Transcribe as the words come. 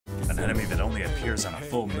enemy that only appears on a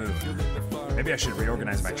full moon. Maybe I should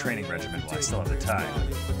reorganize my training regimen while I still have the time.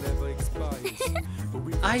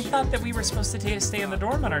 I thought that we were supposed to stay in the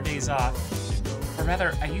dorm on our days off. Or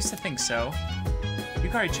rather, I used to think so.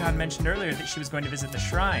 Yukari-chan mentioned earlier that she was going to visit the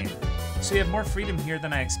shrine, so we have more freedom here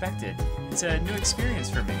than I expected. It's a new experience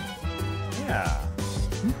for me. Yeah.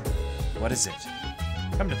 What is it?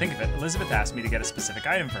 Come to think of it, Elizabeth asked me to get a specific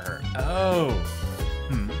item for her. Oh.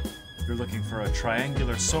 You're looking for a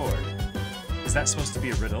triangular sword. Is that supposed to be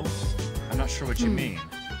a riddle? I'm not sure what you mean.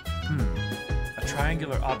 A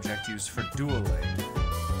triangular object used for dueling.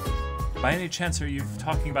 By any chance, are you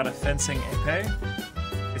talking about a fencing épée?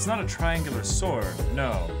 It's not a triangular sword,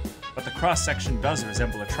 no, but the cross-section does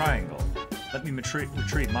resemble a triangle. Let me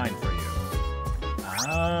retrieve mine for you.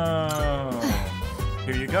 Oh,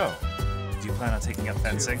 here you go. Do you plan on taking up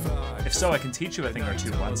fencing? If so, I can teach you a thing or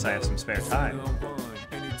two once I have some spare time.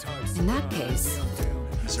 In that case...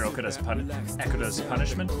 Mr. Okuda's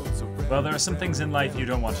punishment? Well, there are some things in life you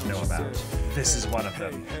don't want to know about. This is one of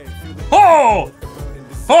them. Oh!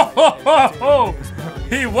 Ho ho ho ho!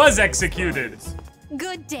 He was executed!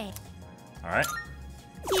 Good day. Alright.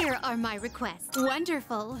 Here are my requests.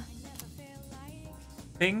 Wonderful.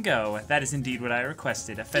 Bingo! That is indeed what I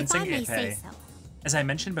requested, a fencing If I may say épée. so. As I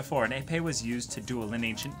mentioned before, an épée was used to duel in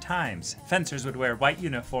ancient times. Fencers would wear white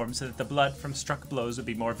uniforms so that the blood from struck blows would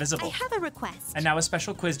be more I visible. have a request. And now a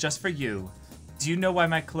special quiz just for you. Do you know why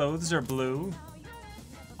my clothes are blue?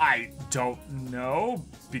 I don't know,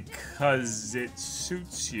 because it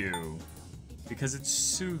suits you. Because it's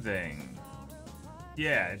soothing.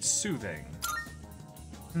 Yeah, it's soothing.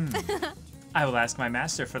 I will ask my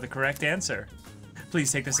master for the correct answer.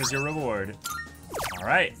 Please take this as your reward. All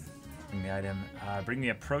right. Bring the item. Bring me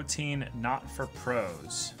a protein not for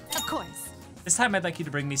pros. Of course. This time I'd like you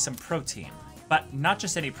to bring me some protein, but not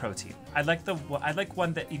just any protein. I'd like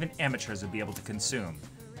one that even amateurs would be able to consume.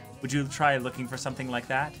 Would you try looking for something like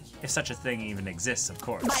that? If such a thing even exists, of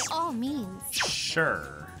course. By all means.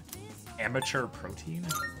 Sure. Amateur protein?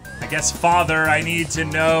 I guess, Father, I need to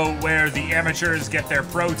know where the amateurs get their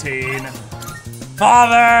protein.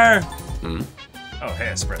 Father! Oh,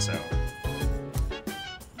 hey, Espresso.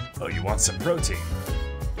 Oh, you want some protein?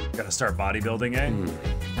 Gotta start bodybuilding, eh?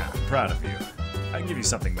 I'm proud of you. I can give you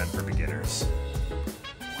something meant for beginners.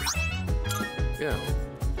 Yeah.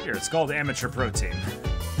 Here, it's called amateur protein.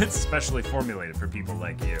 It's specially formulated for people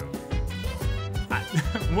like you.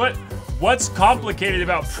 What's complicated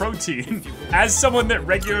about protein? As someone that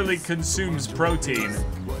regularly consumes protein,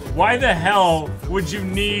 why the hell would you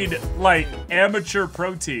need, like, amateur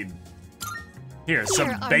protein? Here,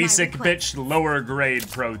 some basic bitch lower grade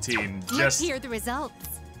protein. Let's hear the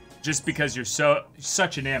results. Just because you're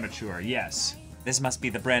such an amateur, yes. This must be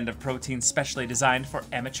the brand of protein specially designed for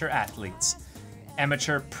amateur athletes.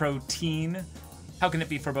 Amateur protein? How can it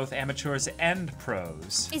be for both amateurs and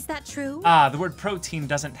pros? Is that true? Ah, the word protein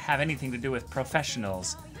doesn't have anything to do with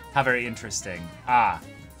professionals. How very interesting. Ah,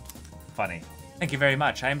 funny. Thank you very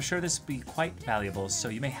much. I am sure this will be quite valuable, so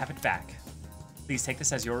you may have it back. Please take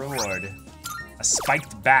this as your reward. A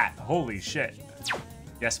spiked bat. Holy shit.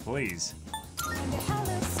 Yes, please.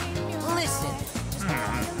 Listen.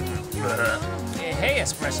 Hey,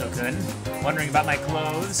 Espresso-kun. Wondering about my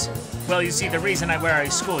clothes? Well, you see, the reason I wear a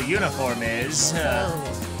school uniform is,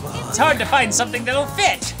 it's hard to find something that'll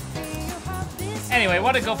fit. Anyway,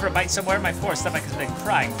 want to go for a bite somewhere? My poor stomach has been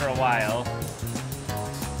crying for a while.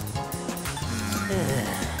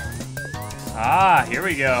 Ah, here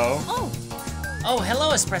we go. Oh, hello,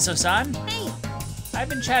 Espresso-san. Hey. I've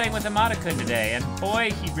been chatting with Amada-kun today, and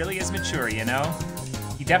boy, he really is mature, you know?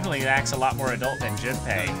 He definitely acts a lot more adult than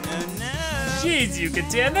Junpei. Jeez,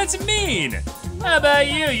 Yucatan, that's mean! How about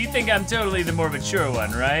you? You think I'm totally the more mature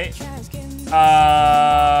one, right?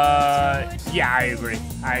 Yeah, I agree.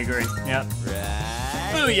 Yep.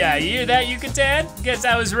 Booyah, you hear that, Yucatan? Guess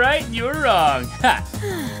I was right and you were wrong. Ha!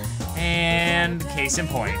 And case in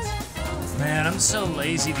point. Man, I'm so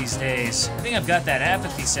lazy these days. I think I've got that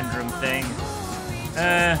apathy syndrome thing.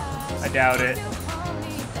 I doubt it.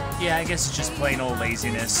 Yeah, I guess it's just plain old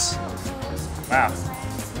laziness. Wow,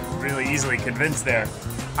 really easily convinced there.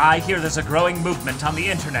 I hear there's a growing movement on the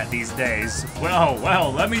internet these days.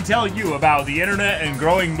 Well, let me tell you about the internet and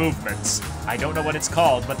growing movements. I don't know what it's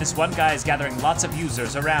called, but this one guy is gathering lots of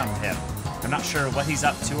users around him. I'm not sure what he's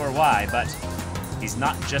up to or why, but he's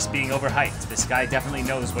not just being overhyped. This guy definitely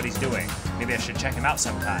knows what he's doing. Maybe I should check him out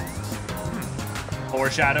sometime.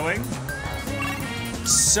 Foreshadowing?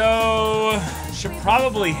 So, should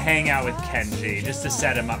probably hang out with Kenji just to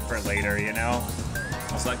set him up for later, you know?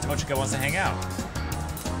 I was like, Tochika wants to hang out.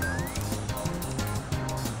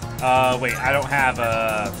 Wait, I don't have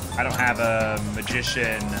a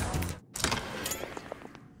magician.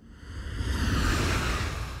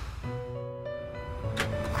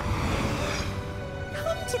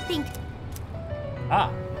 Come to think,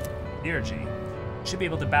 Ah, Theurgy. Should be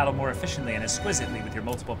able to battle more efficiently and exquisitely with your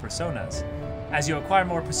multiple personas. As you acquire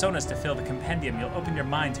more personas to fill the compendium, you'll open your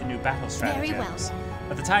mind to new battle strategies. Very well.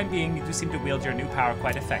 For the time being, you do seem to wield your new power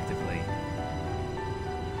quite effectively.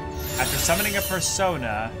 After summoning a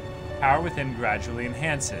persona, power within gradually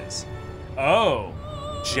enhances. Oh,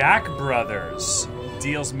 Jack Brothers.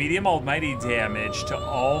 Deals medium almighty damage to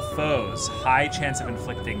all foes. High chance of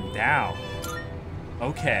inflicting down.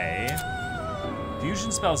 Okay.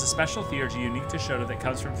 Fusion spell is a special theurgy unique to Shoto that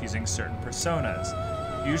comes from fusing certain personas.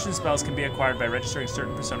 Fusion spells can be acquired by registering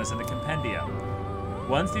certain personas in the compendium.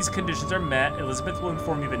 Once these conditions are met, Elizabeth will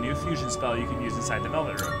inform you of a new fusion spell you can use inside the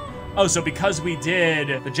Velvet Room. Oh, so because we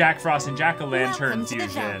did the Jack Frost and Jack-o'-lantern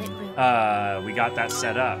fusion, we got that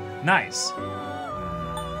set up. Nice.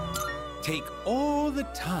 Take all the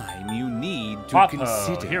time you need to Papa,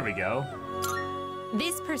 consider. here we go.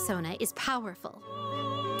 this persona is powerful.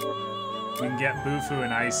 We can get Bufu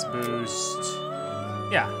and Ice Boost.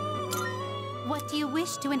 Yeah. What do you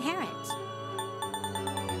wish to inherit?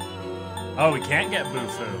 Oh, we can't get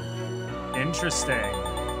Bufu. Interesting.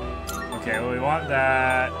 Okay, well, we want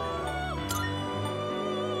that.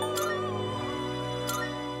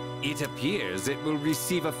 It appears it will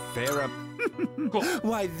receive a fairer... Cool.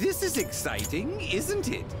 Why, this is exciting, isn't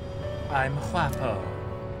it? I'm Huapo.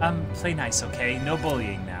 Play nice, okay? No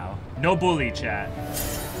bullying now. No bully, chat.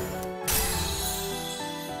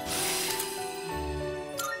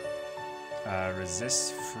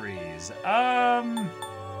 Resist freeze.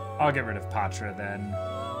 I'll get rid of Patra then.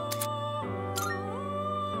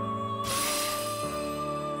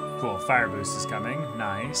 Cool, fire boost is coming.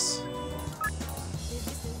 Nice.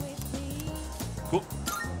 Cool.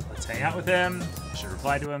 Let's hang out with him. Should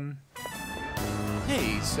reply to him.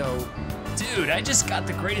 Hey, so... Dude, I just got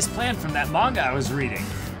the greatest plan from that manga I was reading.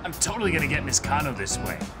 I'm totally gonna get Miss Kano this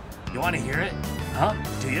way. You wanna hear it? Huh?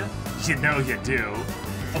 Do you? You know you do.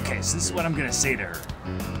 Okay, so this is what I'm gonna say to her.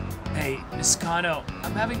 Hey, Miss Kano,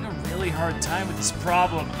 I'm having a really hard time with this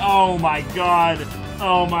problem. Oh my god.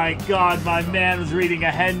 Oh my god, my man was reading a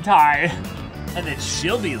hentai. And then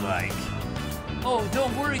she'll be like, oh,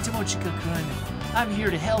 don't worry, Tomochika-kun. I'm here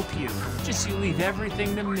to help you. Just you leave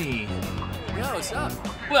everything to me. Yo, what's up?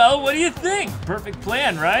 Well, what do you think? Perfect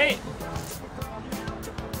plan, right?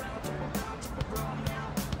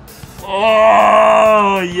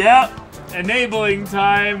 Oh, yep. Enabling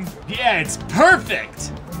time. Yeah, it's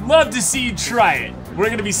perfect. Love to see you try it. We're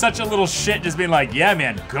gonna be such a little shit just being like, yeah,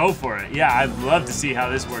 man, go for it. Yeah, I'd love to see how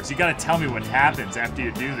this works. You gotta tell me what happens after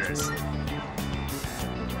you do this.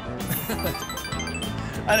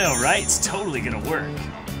 I know, right? It's totally gonna work.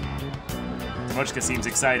 Tomochika seems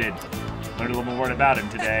excited. Learned a little more about him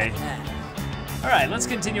today. All right, let's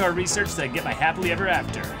continue our research so I can get my happily ever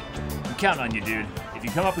after. I'm counting on you, dude. If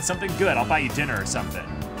you come up with something good, I'll buy you dinner or something.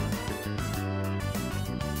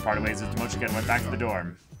 Parted ways with Tomochika and went back to the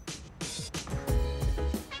dorm.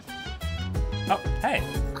 Oh, hey.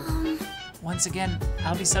 Once again,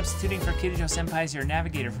 I'll be substituting for Kirijo-senpai as your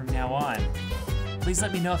navigator from now on. Please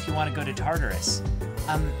let me know if you want to go to Tartarus.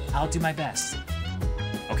 I'll do my best.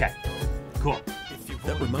 Okay, cool.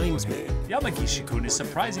 That reminds me. Yamagishi-kun is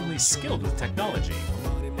surprisingly skilled with technology,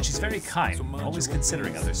 and she's very kind, always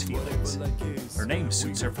considering others' feelings. Her name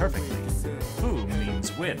suits her perfectly. Fu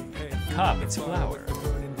means wind, and Ka means flower.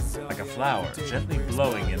 Like a flower, gently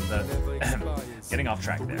blowing in the... Getting off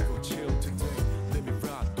track there.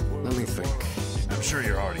 Let me think. I'm sure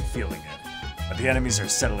you're already feeling it, but the enemies are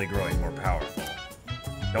steadily growing more powerful.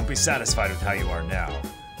 Don't be satisfied with how you are now.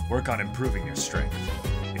 Work on improving your strength.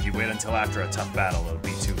 If you wait until after a tough battle, it'll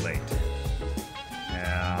be too late.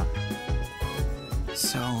 Yeah.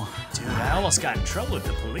 So... Dude, I almost got in trouble with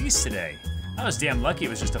the police today. I was damn lucky it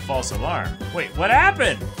was just a false alarm. Wait, what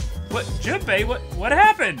happened? What, Junpei, what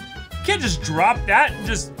happened? You can't just drop that and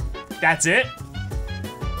just... That's it?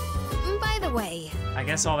 By the way, I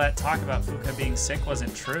guess all that talk about Fuka being sick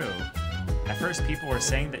wasn't true. At first, people were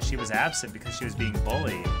saying that she was absent because she was being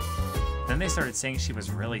bullied. Then they started saying she was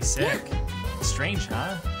really sick. Strange,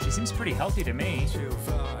 huh? She seems pretty healthy to me.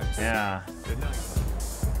 Yeah.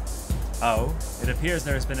 Oh, it appears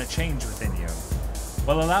there has been a change within you.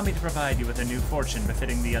 Well, allow me to provide you with a new fortune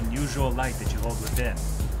befitting the unusual light that you hold within.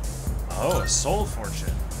 Oh, a soul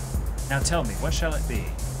fortune. Now tell me, what shall it be?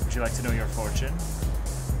 Would you like to know your fortune?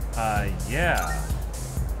 Yeah.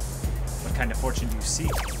 What kind of fortune do you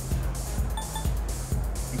seek?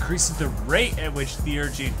 Increases the rate at which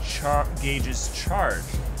Theurgy gauges charge.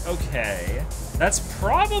 Okay. That's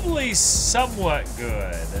probably somewhat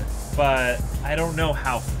good, but I don't know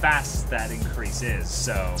how fast that increase is,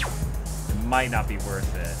 so it might not be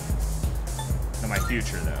worth it. In my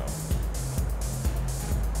future, though.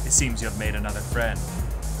 It seems you have made another friend.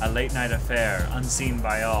 A late-night affair, unseen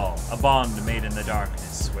by all. A bond made in the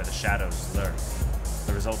darkness, where the shadows lurk.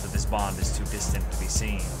 The result of this bond is too distant to be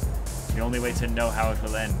seen. The only way to know how it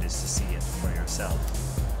will end is to see it for yourself.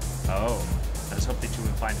 Oh, let us hope that you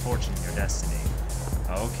will find fortune in your destiny.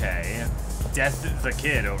 Okay. Death the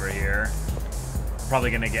kid over here. Probably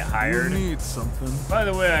gonna get hired. You need something. By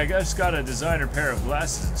the way, I just got a designer pair of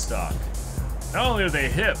glasses in stock. Not only are they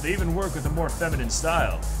hip, they even work with a more feminine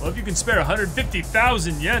style. Well, if you can spare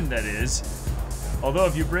 150,000 yen, that is. Although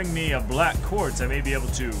if you bring me a black quartz, I may be able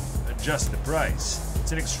to adjust the price.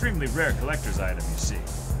 It's an extremely rare collector's item, you see.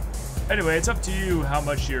 Anyway, it's up to you how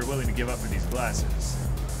much you're willing to give up for these glasses.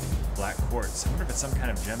 Black quartz. I wonder if it's some kind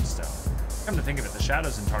of gemstone. Come to think of it, the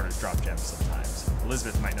shadows in Tartarus drop gems sometimes.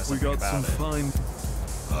 Elizabeth might know something about it. We got some fine...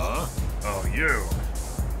 Huh? Oh, you.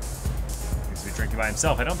 Seems to be drinking by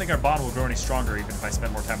himself. I don't think our bond will grow any stronger even if I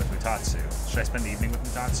spend more time with Mutatsu. Should I spend the evening with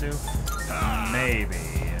Mutatsu? Maybe.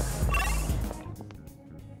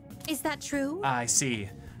 Is that true? I see.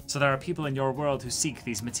 So there are people in your world who seek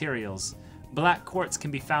these materials. Black quartz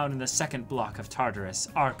can be found in the second block of Tartarus,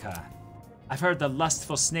 Arca. I've heard the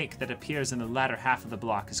lustful snake that appears in the latter half of the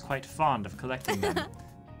block is quite fond of collecting them.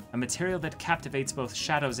 A material that captivates both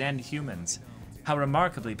shadows and humans. How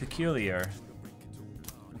remarkably peculiar.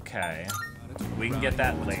 Okay. We can get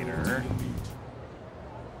that later.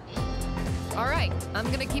 All right,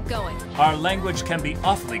 I'm gonna keep going. Our language can be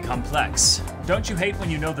awfully complex. Don't you hate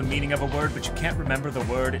when you know the meaning of a word but you can't remember the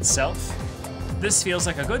word itself? This feels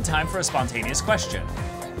like a good time for a spontaneous question.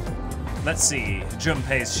 Let's see,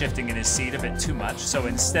 Junpei's shifting in his seat a bit too much, so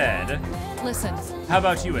instead... Listen. How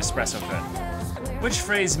about you, Espresso-kun? Which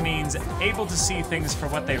phrase means able to see things for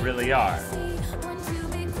what they really are?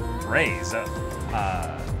 Phrase?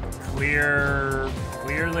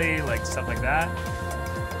 Clearly, like stuff like that?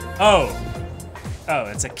 Oh,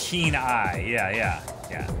 it's a keen eye. Yeah.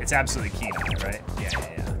 It's absolutely keen eye, right? Yeah.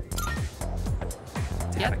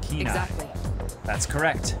 To have a keen exactly. eye. That's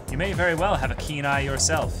correct. You may very well have a keen eye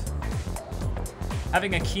yourself.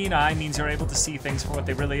 Having a keen eye means you're able to see things for what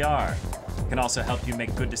they really are. It can also help you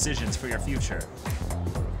make good decisions for your future.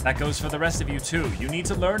 That goes for the rest of you too. You need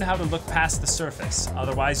to learn how to look past the surface,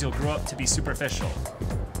 otherwise you'll grow up to be superficial.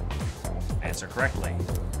 Answer correctly.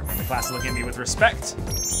 Everyone in the class look at me with respect.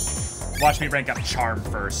 Watch me rank up charm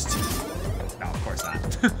first. No, of course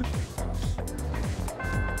not.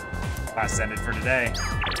 Class ended for today.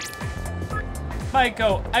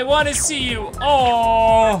 Maiko, I want to see you.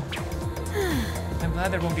 Oh. I'm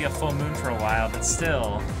glad there won't be a full moon for a while, but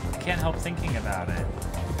still, I can't help thinking about it.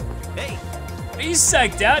 Hey! Are you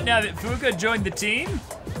psyched out now that Fuka joined the team?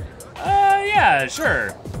 Yeah,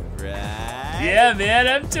 sure. Right? Yeah, man,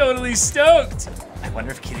 I'm totally stoked. I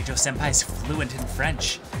wonder if Kirijo-senpai's fluent in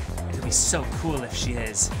French. It'll be so cool if she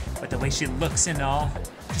is. With the way she looks and all.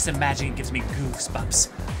 Just imagine it gives me goosebumps.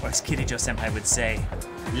 Or as Kirijo-senpai would say,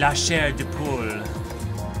 la chair de poule.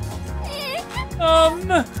 Oh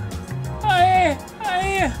no,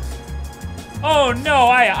 no,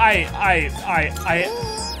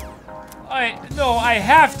 I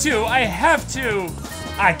have to.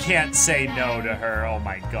 I can't say no to her, oh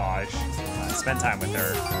my gosh. Spend time with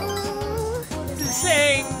her.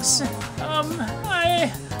 Thanks, I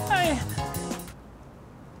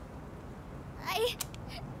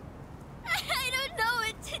don't know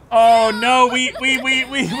what to do. Oh no,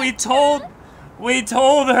 we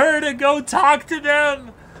told her to go talk to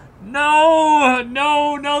them.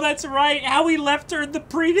 No, that's right. How we left her in the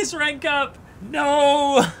previous rank up.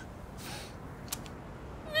 No.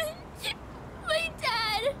 My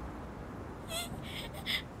dad.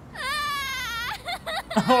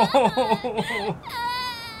 Oh.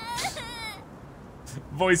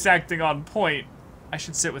 Voice acting on point. I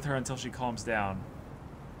should sit with her until she calms down.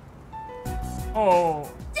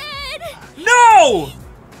 Oh. Dad. No!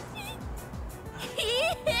 He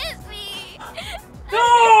hit me.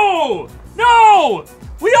 No!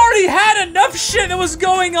 We already had enough shit that was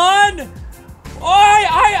going on.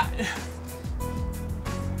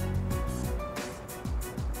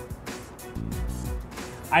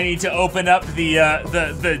 I need to open up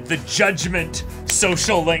the judgment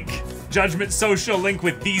social link. Judgment social link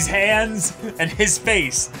with these hands and his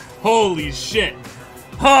face. Holy shit.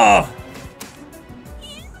 Oh.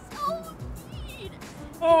 He's so mean.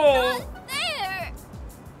 Oh. Not there.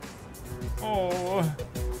 Oh.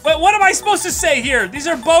 What am I supposed to say here? These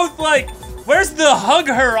are both like, where's the hug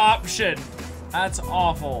her option? That's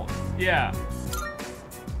awful. Yeah.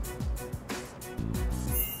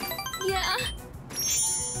 Yeah.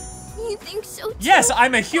 You think so too? Yes,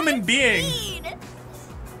 I'm a human being. Mean.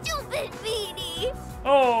 Stupid meanie.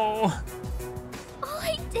 Oh. All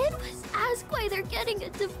I did was ask why they're getting a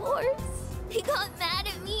divorce. They got mad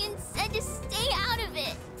at me and said to stay out of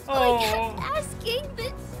it. So I kept asking,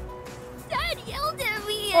 but Dad yelled at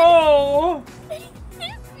me Oh. and he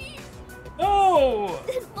hit me. Oh.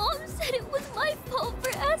 Then Mom said it was my fault for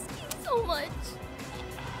asking so much.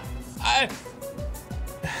 I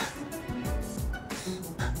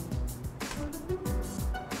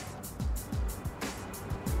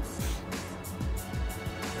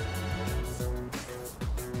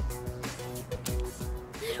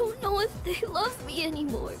don't know if they love me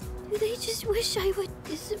anymore. Do they just wish I would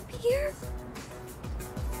disappear?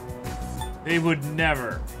 They would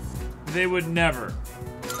never. They would never.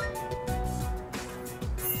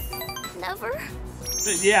 Never?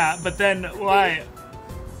 Yeah, but then why?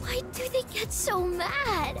 Why do they get so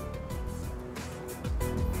mad?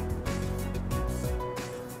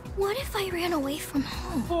 What if I ran away from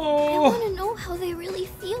home? I Oh. want to know how they really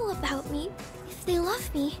feel about me. If they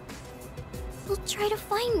love me, they'll try to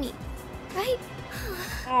find me, right?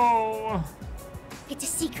 Oh. It's a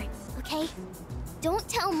secret, okay? Don't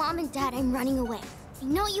tell Mom and Dad I'm running away. I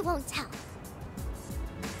know you won't tell.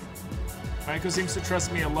 Michael seems to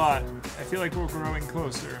trust me a lot. I feel like we're growing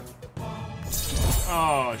closer.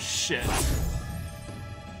 Oh, shit.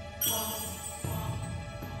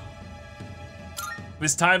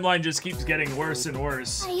 This timeline just keeps getting worse and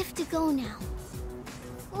worse. I have to go now.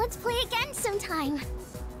 Let's play again sometime.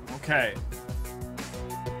 Okay.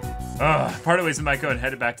 Parted ways with Maiko and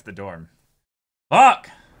headed back to the dorm. Fuck!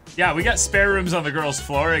 Yeah, we got spare rooms on the girls'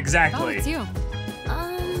 floor, Oh, exactly. it's you.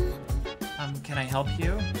 Can I help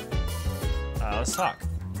you? Let's talk.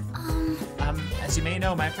 As you may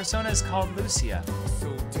know, my persona is called Lucia.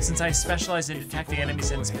 Since I specialize in detecting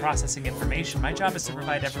enemies and processing information, my job is to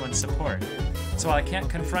provide everyone's support. So while I can't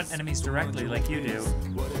confront enemies directly like you do,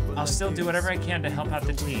 I'll still do whatever I can to help out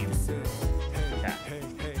the team. Yeah.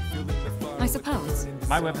 I suppose.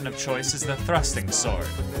 My weapon of choice is the thrusting sword.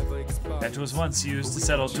 That was once used to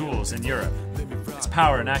settle duels in Europe. Its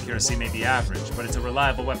power and accuracy may be average, but it's a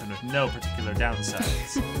reliable weapon with no particular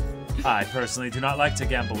downsides. I personally do not like to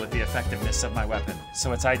gamble with the effectiveness of my weapon,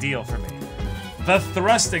 so it's ideal for me. The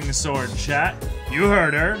thrusting sword, chat. You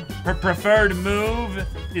heard her. Her preferred move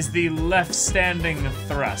is the left standing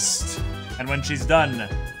thrust. And when she's done,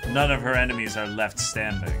 none of her enemies are left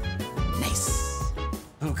standing. Nice.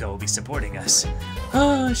 Fuka will be supporting us.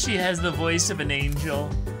 Oh, she has the voice of an angel.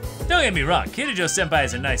 Don't get me wrong, Kirijo-senpai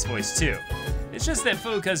has a nice voice too. It's just that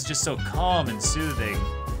Fuka's just so calm and soothing.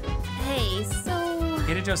 Hey, so...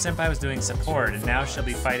 Kirijo-senpai was doing support, and now she'll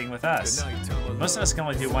be fighting with us. Most of us can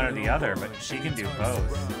only do one or the other, but she can do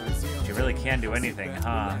both. She really can do anything,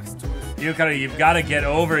 huh? Yukari, you've got to get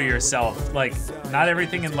over yourself. Like, not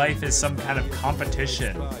everything in life is some kind of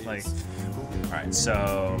competition. Like, all right,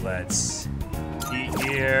 so let's eat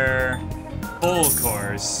here. Full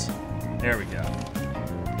course. There we go.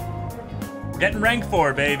 Getting rank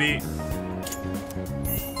 4, baby.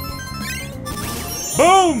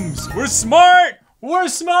 Booms! We're smart! We're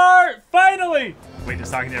smart! Finally! Wait,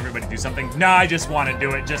 just talking to everybody do something? Nah, I just want to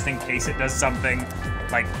do it just in case it does something.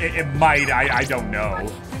 Like, it might, I don't know.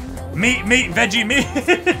 Meat, veggie meat!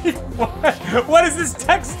 What is this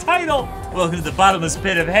text title? Welcome to the bottomless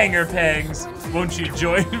pit of hanger pangs. Won't you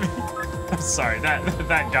join me? I'm sorry,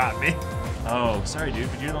 that got me. Oh, sorry, dude,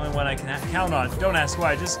 but you're the only one I can count on. Don't ask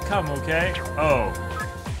why, just come, okay? Oh.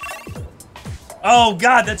 Oh,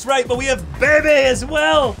 God, that's right, but we have Bebe as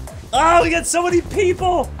well! Oh, we got so many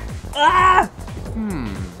people! Ah!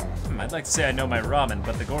 I'd like to say I know my ramen,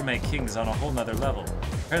 but the Gourmet King's on a whole nother level.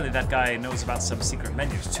 Apparently that guy knows about some secret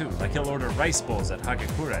menus, too, like he'll order rice bowls at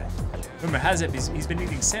Hagekure. Rumor has it he's been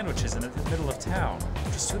eating sandwiches in the middle of town.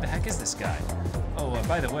 Just who the heck is this guy? Oh,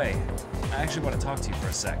 by the way, I actually want to talk to you for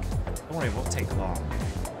a sec. Don't worry, it won't take long.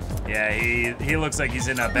 Yeah, he looks like he's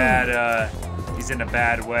in a bad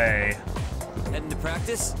way. Heading to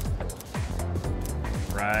practice?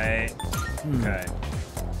 Right. Okay.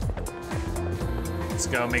 Let's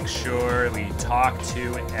go make sure we talk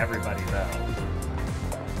to everybody, though.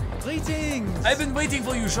 Greetings! I've been waiting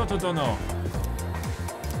for you, Shoto Dono.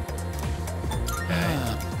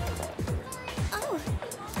 Okay. Oh,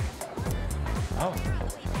 Oh.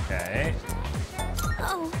 Okay.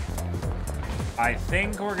 oh. I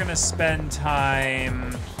think we're gonna spend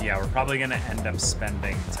time... Yeah, we're probably gonna end up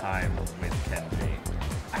spending time with Kenji.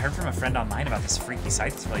 I heard from a friend online about this freaky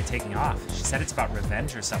site that's really taking off. She said it's about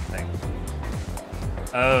revenge or something.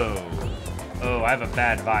 Oh. Oh, I have a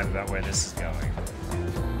bad vibe about where this is going.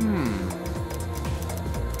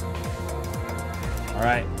 All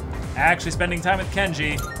right, actually spending time with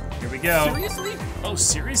Kenji. Here we go. Seriously? Oh,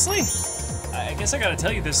 seriously? I guess I gotta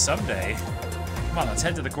tell you this someday. Come on, let's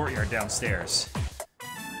head to the courtyard downstairs.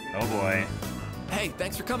 Oh boy. Hey,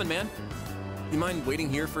 thanks for coming, man. You mind waiting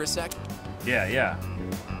here for a sec? Yeah.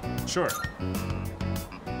 Sure.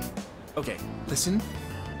 Okay, listen.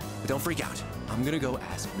 But don't freak out. I'm gonna go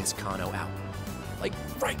ask Miss Kano out. Like,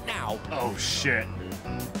 right now. Oh shit.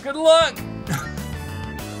 Good luck!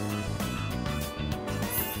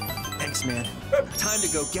 Thanks, man. Time to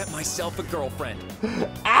go get myself a girlfriend.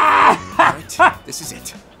 Ah! Alright, this is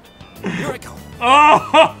it. Here I go.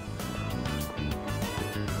 Oh!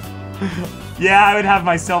 Yeah, I would have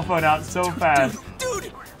my cell phone out so fast.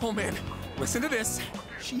 Dude! Oh man, listen to this.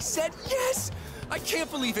 She said yes! I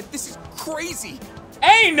can't believe it. This is crazy.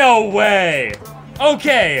 Ain't no way!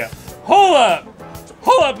 Okay, hold up.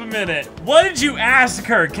 Hold up a minute. What did you ask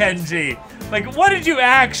her, Kenji? Like, what did you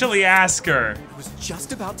actually ask her? I was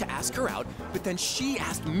just about to ask her out, but then she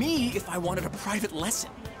asked me if I wanted a private lesson.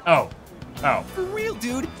 Oh. For real,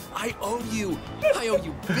 dude. I owe you. I owe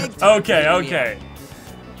you big time. Okay.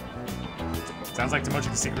 Sounds like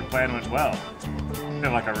Tomochi's secret plan went well. I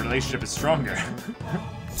feel like our relationship is stronger.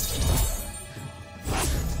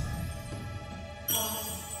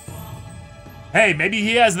 Hey, maybe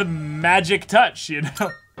he has the magic touch, you know?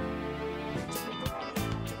 I'm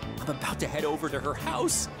about to head over to her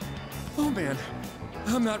house. Oh man,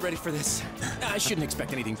 I'm not ready for this. I shouldn't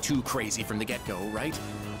expect anything too crazy from the get-go, right?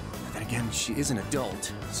 But then again, she is an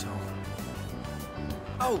adult, so...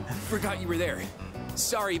 Oh, forgot you were there.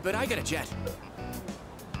 Sorry, but I got a jet.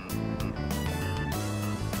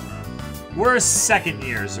 We're second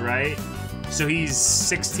years, right? So he's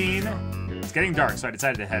 16? It's getting dark, so I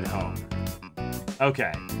decided to head home.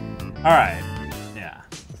 Okay. Alright. Yeah.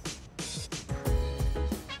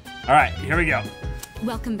 Alright, here we go.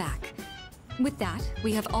 Welcome back. With that,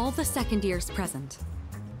 we have all the second years present.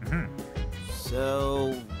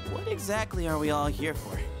 So, what exactly are we all here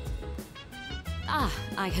for?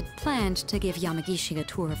 I had planned to give Yamagishi a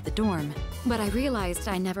tour of the dorm, but I realized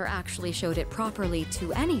I never actually showed it properly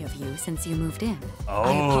to any of you since you moved in. Oh.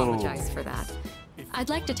 I apologize for that. I'd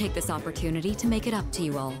like to take this opportunity to make it up to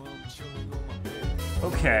you all.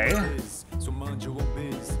 Okay.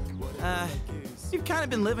 You've kind of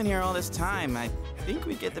been living here all this time. I think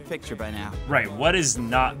we get the picture by now. Right, what is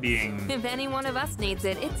not being... If any one of us needs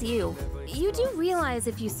it, it's you. You do realize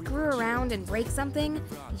if you screw around and break something,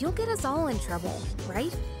 you'll get us all in trouble,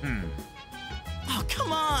 right? Oh,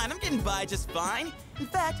 come on. I'm getting by just fine. In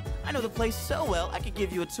fact, I know the place so well, I could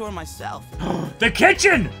give you a tour myself. The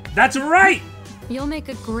kitchen! That's right! You'll make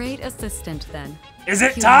a great assistant then. Is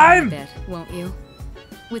it Humor time? me a bit, won't you?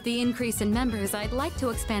 With the increase in members, I'd like to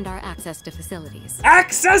expand our access to facilities.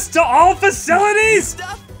 Access to all facilities?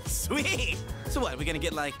 Stuff? Sweet. So what, we gonna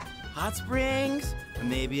get like hot springs? Or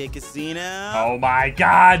maybe a casino? Oh my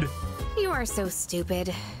god! You are so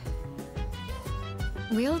stupid.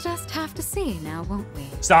 We'll just have to see now, won't we?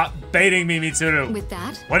 Stop baiting me, Mitsuru. With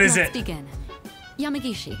that, What is let's it? begin.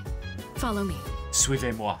 Yamagishi, follow me.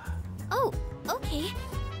 Suivez-moi. Oh, okay.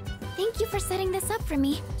 Thank you for setting this up for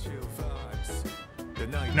me.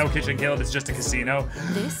 No kitchen guild, it's just a casino.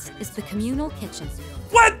 This is the communal kitchen.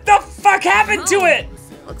 What the fuck happened to it?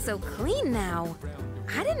 Looks so clean now.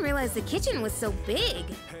 I didn't realize the kitchen was so big.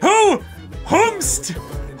 Whomst!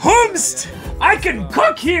 I can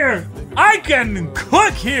cook here!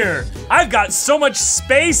 I've got so much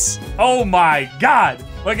space! Oh my god!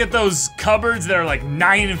 Look at those cupboards that are like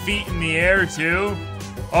 9 feet in the air too.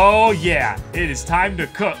 Oh yeah, it is time to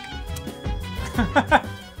cook.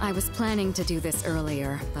 I was planning to do this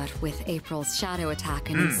earlier, but with April's shadow attack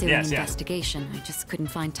and ensuing investigation, I just couldn't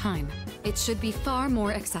find time. It should be far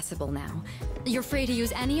more accessible now. You're free to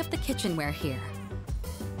use any of the kitchenware here.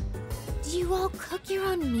 Do you all cook your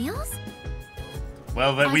own meals?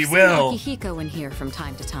 Well, then we I've will. seen Akihiko in here from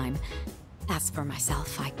time to time. As for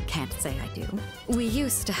myself, I can't say I do. We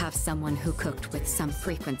used to have someone who cooked with some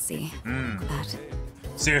frequency, but...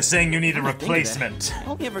 So you're saying you need a Think of it. replacement? I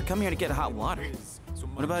only ever come here to get hot water.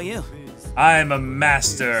 What about you? I'm a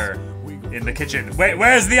master in the kitchen. Wait,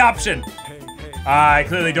 where's the option? I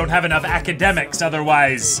clearly don't have enough academics,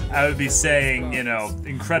 otherwise I would be saying, you know,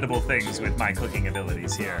 incredible things with my cooking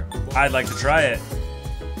abilities here. I'd like to try it.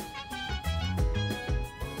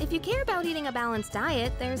 If you care about eating a balanced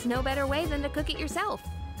diet, there's no better way than to cook it yourself.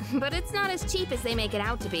 But it's not as cheap as they make it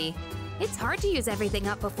out to be. It's hard to use everything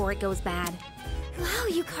up before it goes bad. Wow,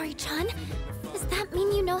 Yukari-chan. Does that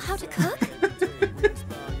mean you know how to cook?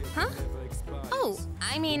 Huh? Oh,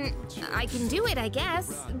 I mean, I can do it, I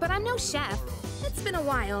guess, but I'm no chef. It's been a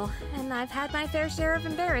while, and I've had my fair share of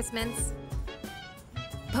embarrassments.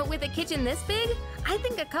 But with a kitchen this big, I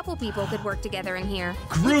think a couple people could work together in here.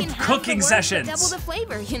 Group cooking sessions. Double the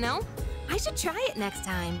flavor, you know? I should try it next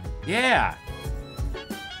time. Yeah.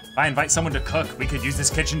 If I invite someone to cook, we could use this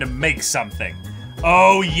kitchen to make something.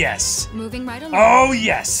 Oh, yes. Moving right along. Oh,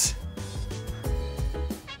 yes.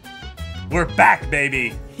 We're back,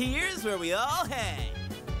 baby. Here's where we all hang.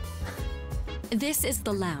 This is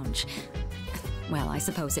the lounge. Well, I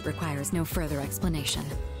suppose it requires no further explanation.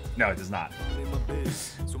 No, it does not.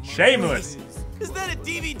 Shameless. Is that a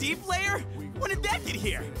DVD player? When did that get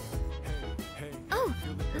here? Oh,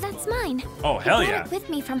 that's mine. Oh, hell I brought yeah. it with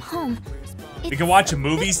me from home. We can watch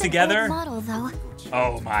movies It's an together? old model, though.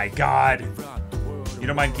 Oh my god. You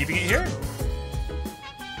don't mind keeping it here?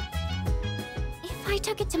 If I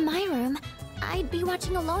took it to my room, I'd be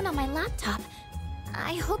watching alone on my laptop.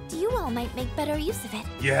 I hoped you all might make better use of it.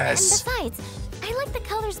 Yes. And besides, I like the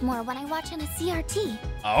colors more when I watch on a CRT.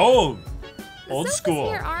 Oh, The old sofas school.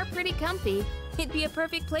 here are pretty comfy. It'd be a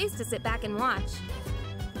perfect place to sit back and watch.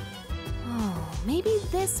 Oh, maybe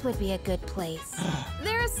this would be a good place.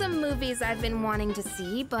 There are some movies I've been wanting to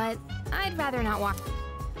see, but I'd rather not watch.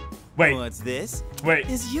 Wait, What's this? wait.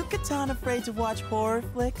 Is Yucatan afraid to watch horror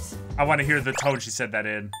flicks? I want to hear the tone she said that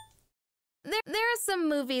in. There are some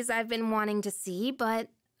movies I've been wanting to see, but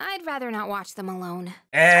I'd rather not watch them alone.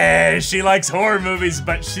 Hey, she likes horror movies,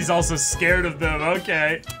 but she's also scared of them.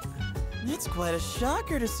 Okay. It's quite a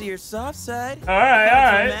shocker to see your soft side. All right, Hard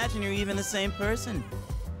all to right. imagine you're even the same person.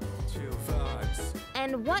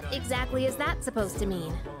 And what exactly is that supposed to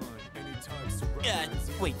mean?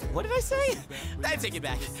 Wait, what did I say? I take it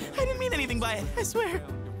back. I didn't mean anything by it, I swear.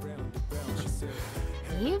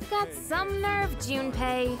 You've got some nerve,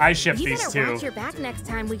 Junpei. I ship You these better two. watch your back next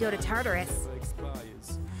time we go to Tartarus.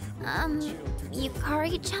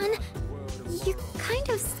 Yukari-chan, you're kind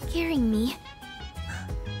of scaring me.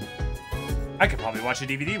 I could probably watch a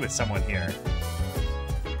DVD with someone here.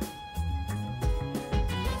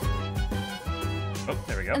 Oh,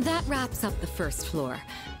 there we go. That wraps up the first floor.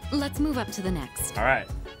 Let's move up to the next. All right.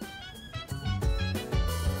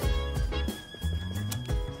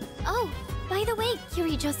 Oh, by the way,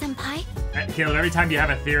 Kirijo-senpai, Caleb, every time you have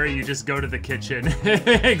a theory, you just go to the kitchen.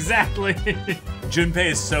 Exactly.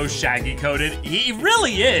 Junpei is so shaggy-coated. He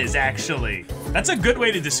really is, actually. That's a good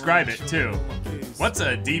way to describe it, too. What's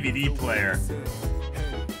a DVD player?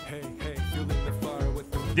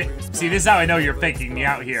 See, this is how I know you're faking me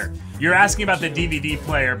out here. You're asking about the DVD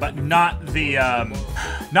player, but not the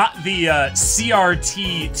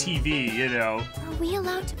CRT TV, you know. are we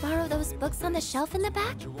allowed to borrow those books on the shelf in the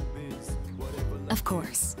back? Of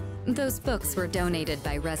course. Those books were donated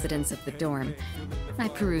by residents of the dorm. I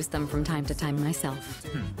peruse them from time to time myself.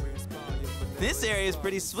 This area is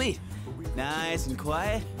pretty sweet. Nice and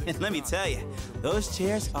quiet. And let me tell you, those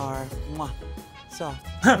chairs are soft.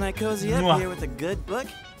 When I cozy up here with a good book,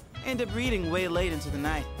 end up reading way late into the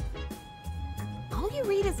night. All you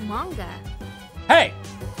read is manga. Hey!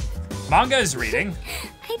 Manga is reading.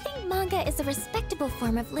 I think manga is a respectable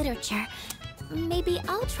form of literature. Maybe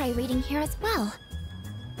I'll try reading here as well.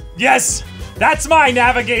 Yes! That's my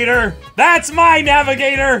navigator! That's my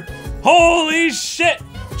navigator! Holy shit!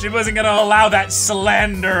 She wasn't gonna allow that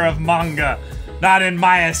slander of manga. Not in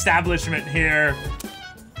my establishment here.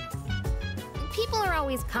 People are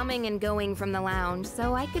always coming and going from the lounge,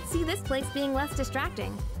 so I could see this place being less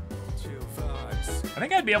distracting. I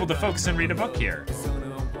think I'd be able to focus and read a book here.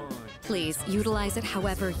 Please utilize it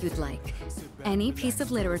however you'd like. Any piece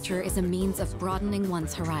of literature is a means of broadening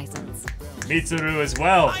one's horizons. Mitsuru as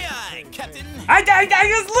well. Aye, aye, Captain. I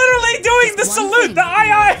was literally doing the Just one salute, thing. the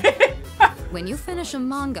aye. When you finish a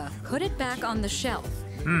manga, put it back on the shelf.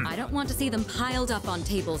 I don't want to see them piled up on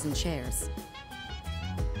tables and chairs.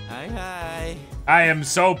 Aye, aye. I am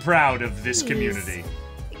so proud of this Please. community.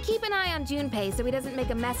 Keep an eye on Junpei so he doesn't make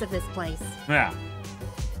a mess of this place. Yeah.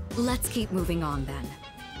 Let's keep moving on then.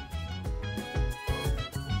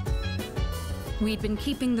 We'd been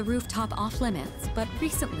keeping the rooftop off limits, but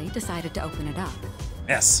recently decided to open it up.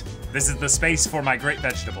 Yes, this is the space for my great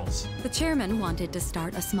vegetables. The chairman wanted to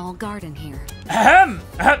start a small garden here. Ahem.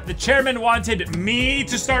 The chairman wanted me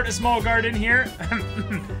to start a small garden here.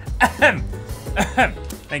 Ahem. Ahem.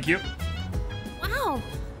 Thank you. Wow,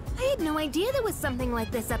 I had no idea there was something like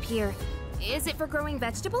this up here. Is it for growing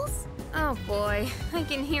vegetables? Oh boy, I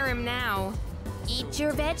can hear him now. Eat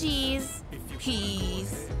your veggies,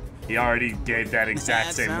 please. He already gave that exact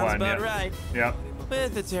That same sounds one. about Yep. right. Yep.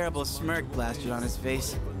 With a terrible smirk plastered on his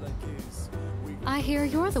face. I hear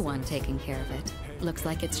you're the one taking care of it. Looks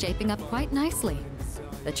like it's shaping up quite nicely.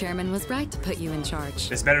 The chairman was right to put you in charge.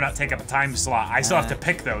 This better not take up a time slot. I still have to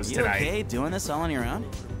pick those tonight. You okay doing this all on your own?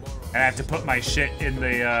 And I have to put my shit in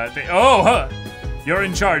the oh, huh. You're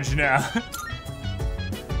in charge now.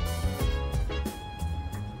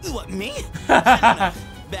 What, me? I don't know.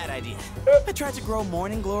 Bad idea. I tried to grow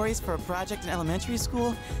morning glories for a project in elementary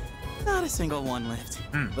school. Not a single one lived.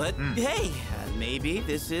 But hey, maybe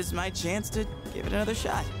this is my chance to give it another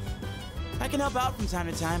shot. I can help out from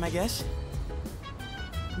time to time, I guess.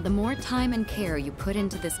 The more time and care you put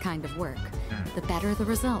into this kind of work, the better the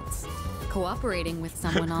results. Cooperating with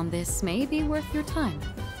someone on this may be worth your time.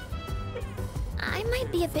 I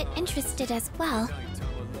might be a bit interested as well.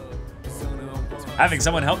 Having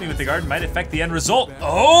someone help me with the garden might affect the end result.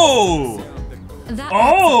 Oh! That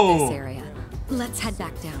wraps up this area. Let's head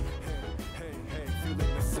back down.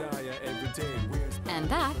 And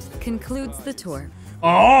that concludes the tour.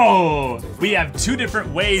 Oh! We have 2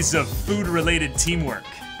 different ways of food-related teamwork.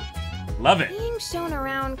 Love it. Being shown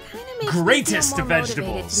around kind of makes Greatest me feel more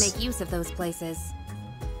vegetables. motivated to make use of those places.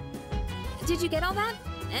 Did you get all that?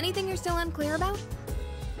 Anything you're still unclear about?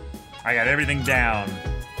 I got everything down.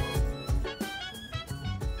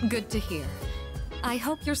 Good to hear. I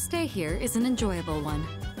hope your stay here is an enjoyable one.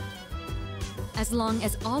 As long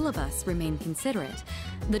as all of us remain considerate,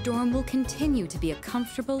 the dorm will continue to be a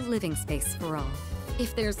comfortable living space for all.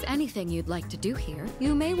 If there's anything you'd like to do here,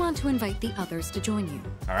 you may want to invite the others to join you.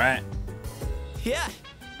 All right. Yeah,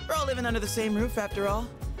 we're all living under the same roof after all.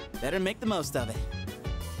 Better make the most of it.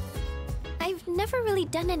 I've never really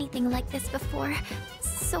done anything like this before,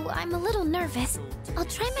 so I'm a little nervous. I'll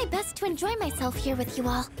try my best to enjoy myself here with you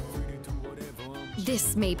all.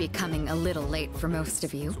 This may be coming a little late for most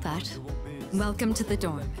of you, but welcome to the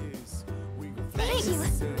dorm. Thank you.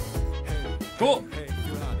 Cool.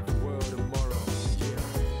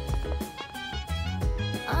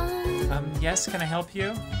 Yes, can I help you?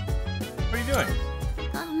 What are you doing?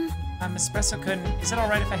 Espresso-kun, is it all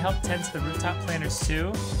right if I help tend to the rooftop planters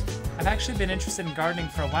too? I've actually been interested in gardening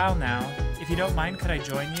for a while now. If you don't mind, could I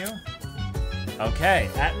join you? Okay,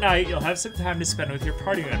 at night, you'll have some time to spend with your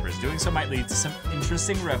party members. Doing so might lead to some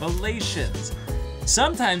interesting revelations.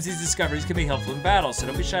 Sometimes these discoveries can be helpful in battle, so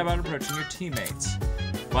don't be shy about approaching your teammates.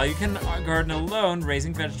 While you can garden alone,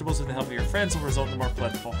 raising vegetables with the help of your friends will result in a more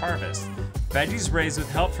plentiful harvest. Veggies raised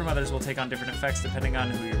with help from others will take on different effects depending on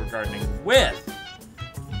who you're gardening with.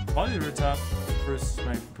 Quality the rooftop versus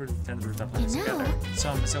my tend the rooftop plants together.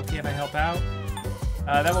 So it's okay if I help out?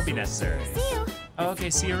 That won't be necessary. See you. Oh, okay,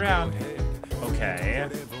 see you around. Okay.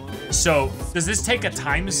 So, does this take a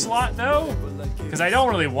time slot though? Because I don't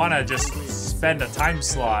really want to just spend a time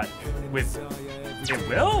slot with. It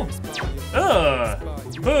will? Ugh.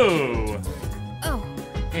 Boo. Oh.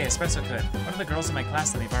 Hey, Espresso-kun. One of the girls in my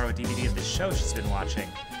class let me borrow a DVD of this show she's been watching.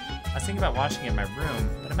 I was thinking about watching it in my room,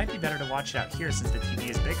 but it might be better to watch it out here since the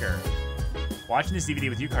TV is bigger. Watching this DVD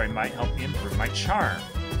with Yukari might help me improve my charm.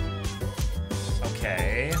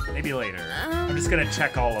 Okay, maybe later. I'm just gonna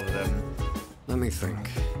check all of them. Let me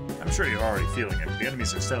think. I'm sure you're already feeling it. The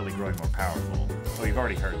enemies are steadily growing more powerful. Oh, you've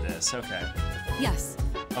already heard this. Okay. Yes.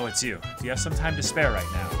 Oh, it's you. Do you have some time to spare right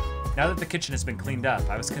now? Now that the kitchen has been cleaned up,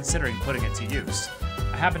 I was considering putting it to use.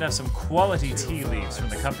 I happen to have some quality tea leaves from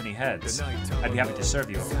the company heads. I'd be happy to serve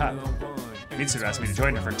you a cup. Mitsuru asked me to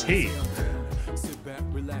join her for tea.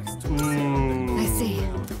 Ooh. I see.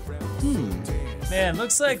 Man,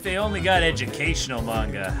 looks like they only got educational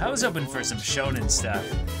manga. I was hoping for some shonen stuff.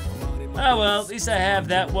 Oh well, at least I have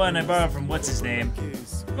that one I borrowed from what's-his-name. You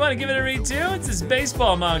want to give it a read too? It's this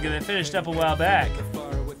baseball manga that finished up a while back.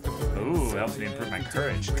 Ooh, it helps me improve my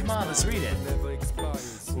courage. Come on, let's read it.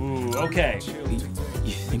 Ooh, okay.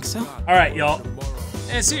 You think so? Alright, y'all.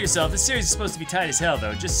 Suit yourself. This series is supposed to be tight as hell,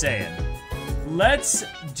 though. Just saying. Let's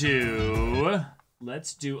do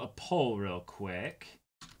a poll real quick.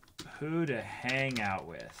 Who to hang out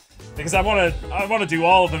with? Because I wanna do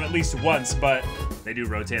all of them at least once, but they do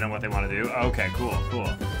rotate on what they want to do. Okay, cool.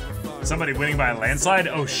 Somebody winning by a landslide?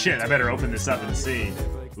 Oh shit, I better open this up and see.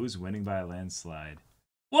 Who's winning by a landslide?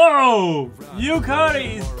 Whoa!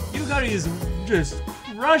 Yukari is just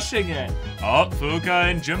crushing it. Oh, Fuka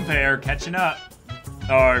and Junpei are catching up.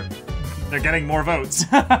 Or, they're getting more votes.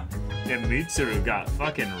 And Mitsuru got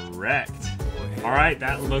fucking wrecked. Alright,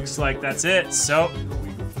 that looks like that's it. So,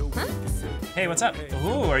 hey, what's up?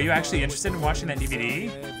 Ooh, are you actually interested in watching that DVD?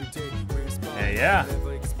 Yeah.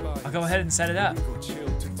 I'll go ahead and set it up.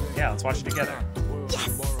 Yeah, let's watch it together.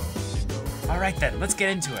 Yes! Alright then, let's get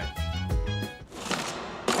into it.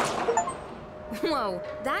 Whoa,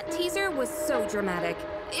 that teaser was so dramatic.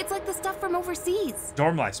 It's like the stuff from overseas.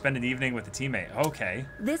 Dorm life, spend an evening with a teammate. Okay.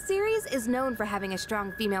 This series is known for having a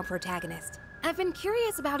strong female protagonist. I've been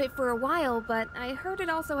curious about it for a while, but I heard it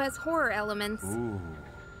also has horror elements. Ooh.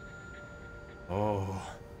 Oh,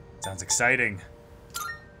 sounds exciting.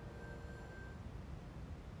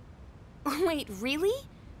 Wait, really?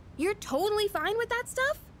 You're totally fine with that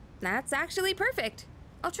stuff? That's actually perfect.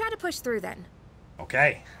 I'll try to push through then.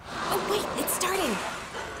 Okay. Oh wait, it's starting.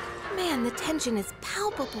 Man, the tension is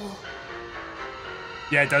palpable.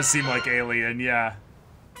 Yeah, it does seem like Alien, yeah.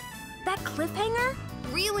 That cliffhanger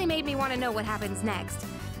really made me want to know what happens next.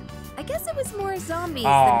 I guess it was more zombies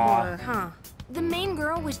than horror, huh? The main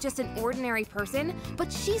girl was just an ordinary person,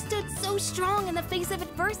 but she stood so strong in the face of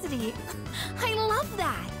adversity. I love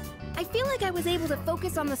that. I feel like I was able to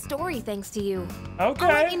focus on the story thanks to you. Okay.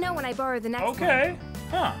 I'll let you know when I borrow the next one. Okay.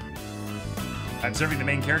 Huh. Observing the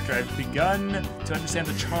main character, I've begun to understand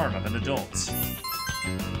the charm of an adult.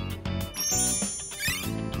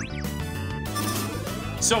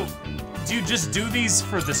 So, do you just do these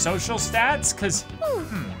for the social stats? Cause,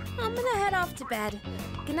 I'm gonna head off to bed.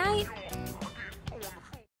 Good night.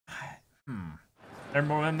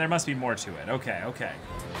 There must be more to it. Okay, okay.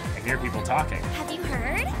 I hear people talking. Have you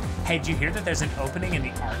heard? Hey, did you hear that there's an opening in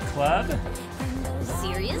the art club?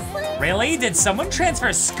 Seriously? Really? Did someone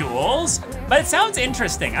transfer schools? But it sounds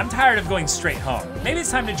interesting. I'm tired of going straight home. Maybe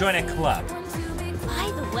it's time to join a club.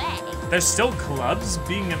 By the way, There's still clubs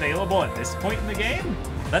being available at this point in the game?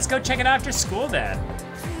 Let's go check it out after school then.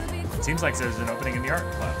 Seems like there's an opening in the art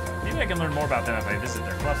club. Maybe I can learn more about them if I visit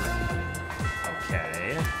their club room.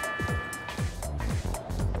 Okay.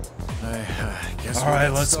 I guess All right,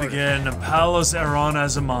 let's begin. Palos Eron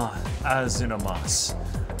Azinamas.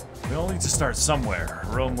 We all need to start somewhere.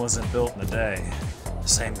 Rome wasn't built in a day. The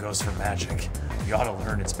same goes for magic. You ought to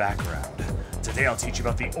learn its background. Today I'll teach you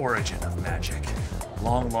about the origin of magic.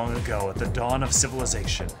 Long, long ago, at the dawn of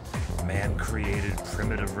civilization, man created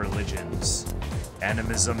primitive religions.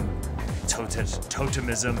 Animism,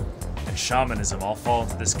 totemism, and shamanism all fall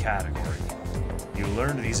into this category. You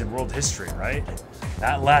learned these in world history, right?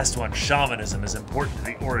 That last one, shamanism, is important to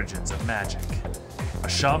the origins of magic. A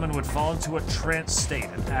shaman would fall into a trance state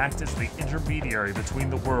and act as the intermediary between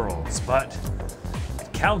the worlds, but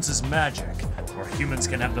it counts as magic, where humans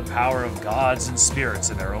can have the power of gods and spirits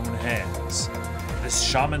in their own hands. This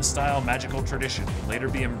shaman-style magical tradition would later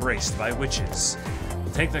be embraced by witches.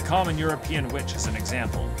 Take the common European witch as an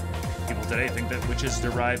example. People today think that witches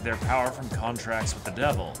derive their power from contracts with the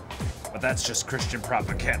devil. But that's just Christian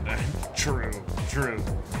propaganda. True.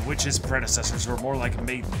 The witches' predecessors were more like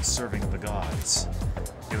maidens serving the gods.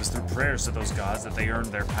 It was through prayers to those gods that they earned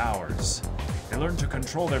their powers. They learned to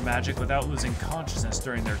control their magic without losing consciousness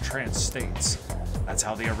during their trance states. That's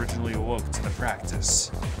how they originally awoke to the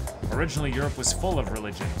practice. Originally, Europe was full of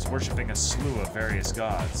religions, worshipping a slew of various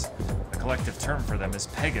gods. The collective term for them is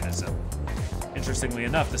paganism. Interestingly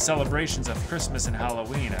enough, the celebrations of Christmas and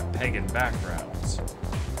Halloween have pagan backgrounds.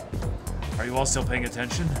 Are you all still paying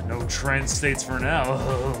attention? No trance states for now.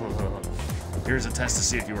 Here's a test to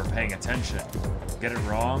see if you were paying attention. Get it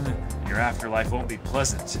wrong, and your afterlife won't be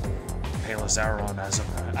pleasant. Palos Aron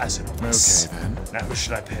Azinomus. Okay, then. Now who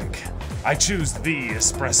should I pick? I choose the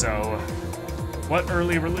espresso. What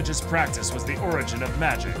early religious practice was the origin of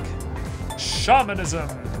magic? Shamanism.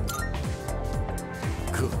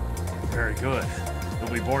 Cool. Very good.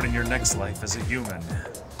 You'll be born in your next life as a human.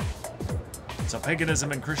 So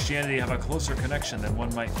paganism and Christianity have a closer connection than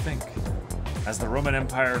one might think. As the Roman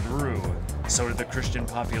Empire grew, so did the Christian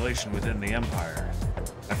population within the empire.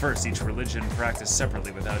 At first, each religion practiced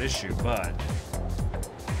separately without issue, but...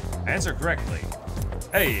 Answer correctly.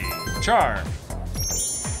 Hey, charm.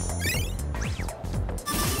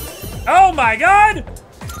 Oh my god!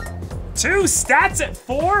 2 stats at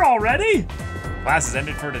 4 already? Class has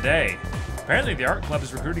ended for today. Apparently the art club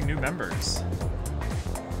is recruiting new members.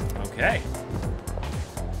 Okay.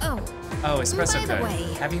 Oh, espresso by the code.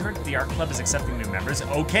 way- Have you heard that the art club is accepting new members?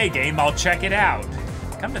 Okay, game, I'll check it out.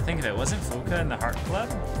 Come to think of it, wasn't Fuka in the art club?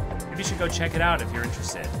 Maybe you should go check it out if you're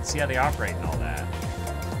interested. See how they operate and all that.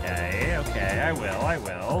 Okay, I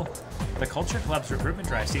will. The Culture Club's recruitment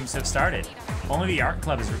drive seems to have started. Only the art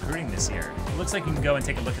club is recruiting this year. It looks like you can go and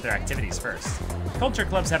take a look at their activities first. Culture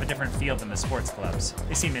clubs have a different feel than the sports clubs.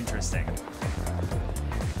 They seem interesting.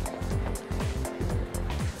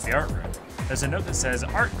 It's the art room. There's a note that says,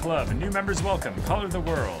 Art Club, new members welcome, color the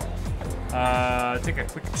world. Take a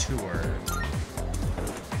quick tour.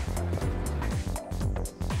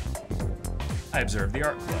 I observed the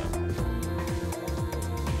art club.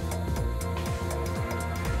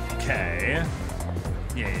 Okay.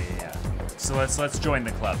 Yeah. So let's join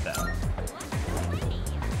the club then.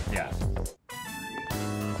 Yeah.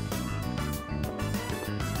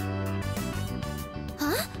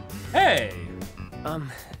 Huh? Hey!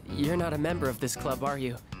 You're not a member of this club, are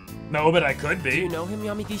you? No, but I could be. Do you know him,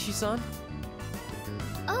 Yamagishi-san?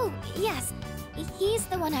 Oh, yes. He's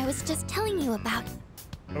the one I was just telling you about.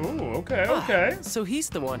 Oh, okay, okay. So he's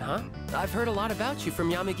the one, huh? I've heard a lot about you from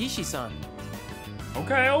Yamagishi-san.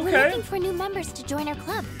 Okay, We're okay. looking for new members to join our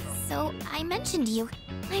club, so I mentioned you.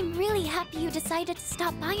 I'm really happy you decided to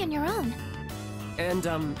stop by on your own. And,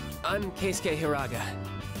 I'm Keisuke Hiraga.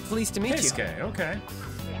 Pleased to meet you. Keisuke, okay.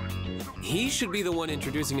 He should be the one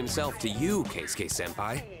introducing himself to you,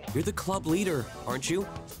 Keisuke-senpai. You're the club leader, aren't you?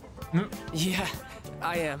 Yeah,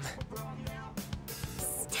 I am.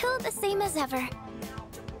 Still the same as ever.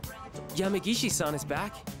 Yamagishi-san is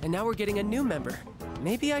back, and now we're getting a new member.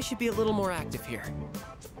 Maybe I should be a little more active here.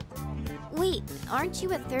 Wait, aren't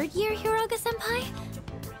you a third year, Hiraga-senpai?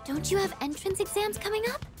 Don't you have entrance exams coming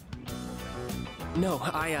up? No,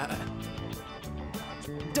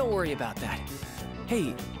 don't worry about that.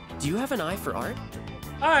 Hey, do you have an eye for art?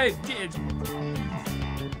 I did.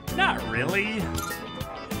 Not really.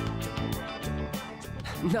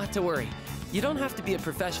 Not to worry. You don't have to be a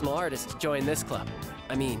professional artist to join this club.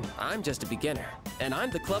 I mean, I'm just a beginner, and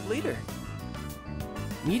I'm the club leader.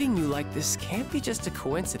 Meeting you like this can't be just a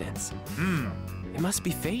coincidence. It must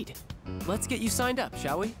be fate. Let's get you signed up,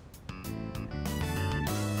 shall we?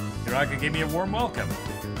 Hiraga gave me a warm welcome.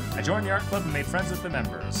 I joined the art club and made friends with the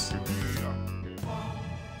members.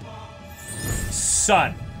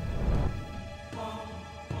 Sun.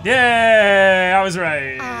 Yay! I was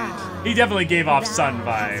right. He definitely gave off sun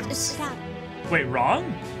vibes. Wait,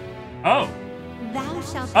 wrong? Oh.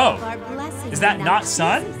 Oh. Is that not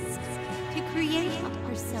sun? To create a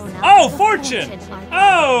persona. Oh, fortune!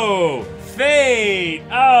 Oh! Fate!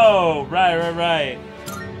 Oh, right.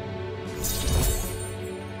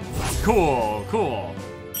 Cool, cool.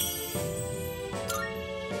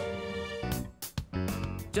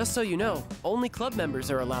 Just so you know, only club members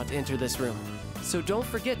are allowed to enter this room. So don't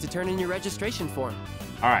forget to turn in your registration form.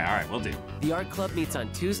 All right, we'll do. The art club meets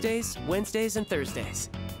on Tuesdays, Wednesdays, and Thursdays.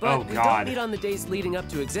 But Oh, we God. don't meet on the days leading up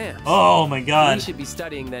to exams. Oh my We God. should be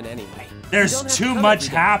studying then anyway. There's You don't have too to come much every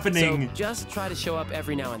day, happening. So just try to show up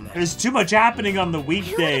every now and then. There's too much happening on the Who would have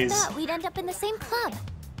weekdays. thought we'd end up in the same club?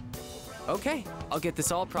 Okay, I'll get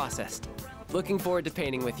this all processed. Looking forward to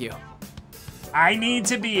painting with you. I need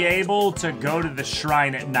to be able to go to the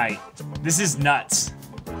shrine at night. This is nuts.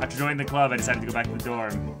 After joining the club, I decided to go back to the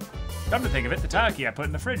dorm. Come to think of it, the taiyaki I put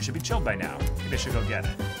in the fridge should be chilled by now. Maybe I should go get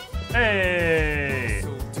it. Hey!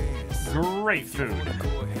 Great food.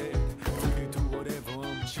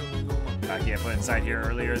 Taiyaki I put inside here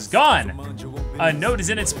earlier is gone. A note is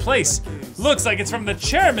in its place. Looks like it's from the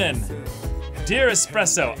chairman. Dear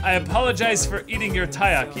Espresso, I apologize for eating your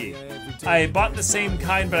taiyaki. I bought the same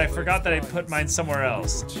kind, but I forgot that I put mine somewhere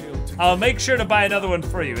else. I'll make sure to buy another one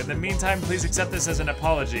for you. In the meantime, please accept this as an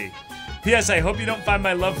apology. P.S. I hope you don't find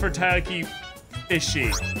my love for taiyaki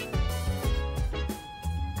fishy.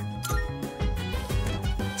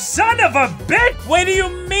 Son of a bitch! What do you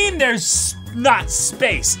mean there's not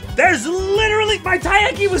space? There's literally, my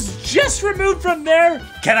taiyaki was just removed from there.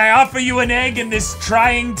 Can I offer you an egg in this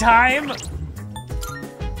trying time?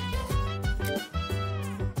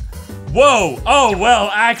 Whoa, oh,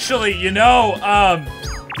 well, actually,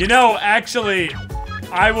 actually,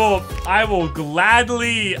 I will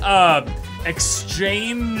gladly,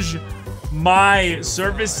 exchange my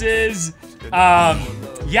services.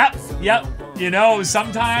 Yep,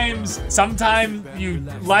 sometimes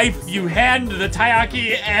you hand the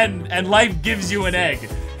taiyaki and life gives you an egg,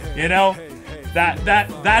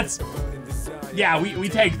 that's, yeah, we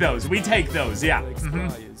take those, yeah,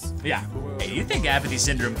 yeah. Hey, you think apathy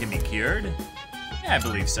syndrome can be cured? Yeah, I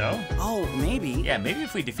believe so. Oh, maybe. Yeah, maybe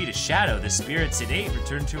if we defeat a shadow, the spirits innate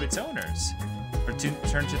return to its owners. Or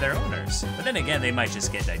turn to their owners. But then again, they might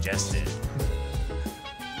just get digested.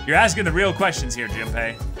 You're asking the real questions here,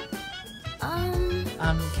 Junpei.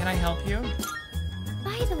 Can I help you?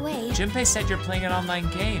 By the way... Junpei said you're playing an online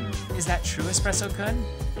game. Is that true, Espresso-kun?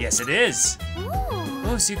 Yes, it is. Ooh.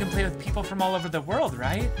 Oh, so you can play with people from all over the world,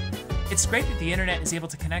 right? It's great that the internet is able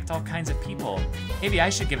to connect all kinds of people. Maybe I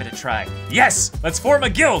should give it a try. Yes, let's form a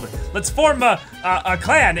guild. Let's form a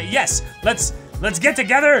clan. Yes, let's get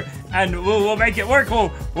together and we'll make it work.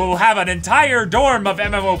 We'll have an entire dorm of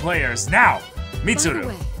MMO players. Now,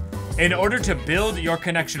 Mitsuru, in order to build your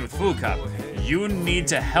connection with Full Cup, you need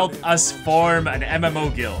to help us form an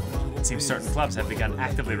MMO guild. It seems certain clubs have begun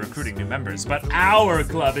actively recruiting new members, but our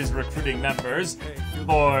club is recruiting members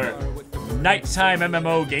for nighttime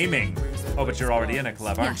MMO gaming. Oh, but you're already in a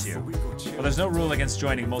club, aren't you? Well, there's no rule against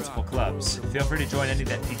joining multiple clubs. Feel free to join any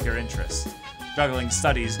that pique your interest. Juggling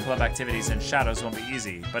studies, club activities, and shadows won't be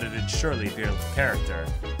easy, but it'd surely build character.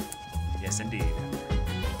 Yes, indeed.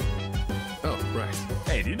 Oh, right.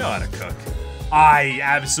 Hey, do you know how to cook? I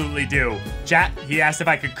absolutely do. Chat, he asked if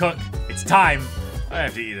I could cook. It's time. I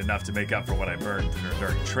have to eat enough to make up for what I burned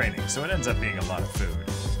during training, so it ends up being a lot of food.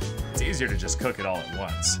 It's easier to just cook it all at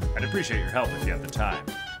once. I'd appreciate your help if you have the time.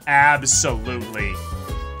 Absolutely.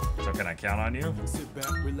 So can I count on you?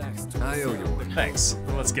 I owe you one. Thanks.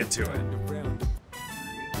 Well, let's get to it.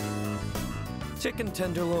 Chicken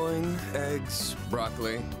tenderloin, eggs,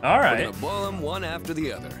 broccoli. All right. We're gonna boil them one after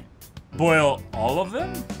the other. Boil all of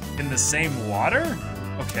them? In the same water?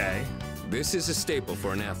 Okay. This is a staple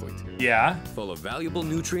for an athlete. Yeah. Full of valuable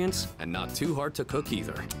nutrients and not too hard to cook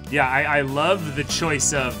either. Yeah, I love the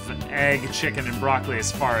choice of egg, chicken, and broccoli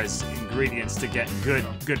as far as ingredients to get good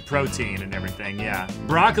protein and everything, yeah.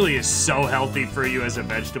 Broccoli is so healthy for you as a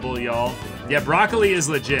vegetable, y'all. Yeah, broccoli is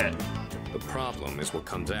legit. The problem is what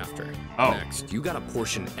comes after. Oh. Next, you gotta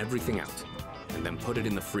portion everything out and then put it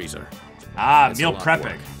in the freezer. Ah, It's meal a lot of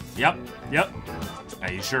prepping. work. Yep. Now,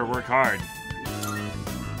 you sure work hard.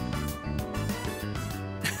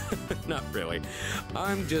 Not really.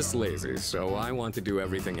 I'm just lazy, so I want to do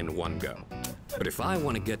everything in one go. But if I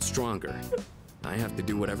want to get stronger, I have to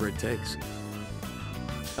do whatever it takes.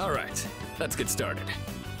 All right, let's get started.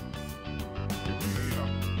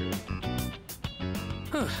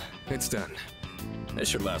 It's done. This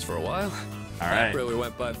should last for a while. All right. That really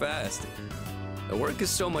went by fast. The work is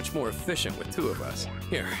so much more efficient with two of us.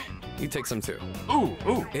 Here, you take some too.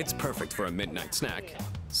 Ooh. It's perfect for a midnight snack,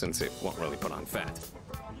 since it won't really put on fat.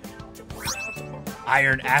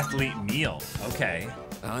 Iron athlete meal. Okay.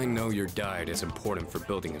 I know your diet is important for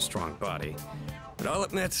building a strong body, but I'll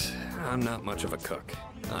admit, I'm not much of a cook.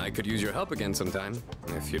 I could use your help again sometime,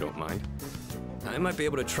 if you don't mind. I might be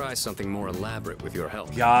able to try something more elaborate with your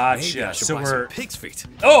help. Gotcha. Maybe I should So buy we're- some pig's feet.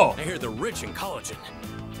 Oh! I hear they're rich in collagen.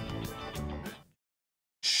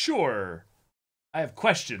 Sure. I have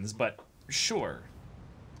questions, but sure.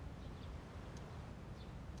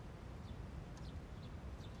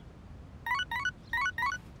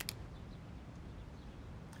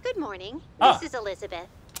 Good morning. Ah. This is Elizabeth.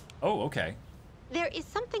 Oh, okay. There is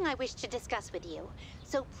something I wish to discuss with you,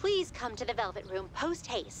 so please come to the Velvet Room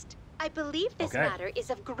post-haste. I believe this Okay. matter is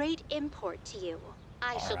of great import to you.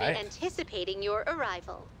 I shall right. be anticipating your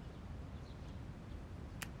arrival.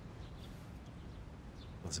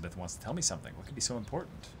 Elizabeth wants to tell me something. What could be so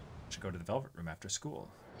important? I should go to the Velvet Room after school.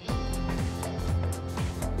 I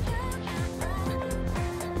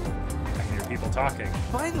can hear people talking.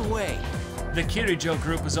 By the way, The Kirijo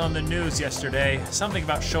group was on the news yesterday. Something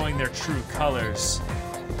about showing their true colors.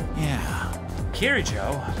 yeah.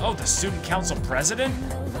 Kirijo? Oh, the student council president?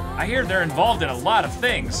 I hear they're involved in a lot of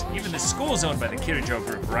things. Even the school's owned by the Kirijo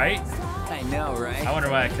group, right? I know, right? I wonder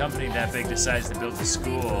why a company that big decides to build a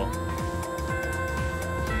school.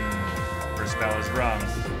 First bell is rung.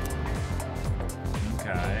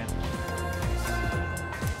 Okay.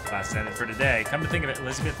 Class ended for today. Come to think of it,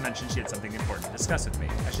 Elizabeth mentioned she had something important to discuss with me.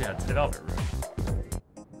 I should head to the Velvet Room.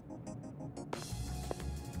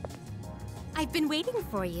 I've been waiting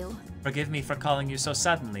for you. Forgive me for calling you so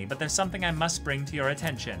suddenly, but there's something I must bring to your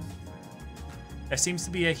attention. There seems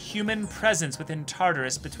to be a human presence within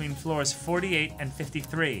Tartarus between floors 48 and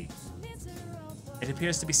 53. It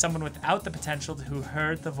appears to be someone without the potential who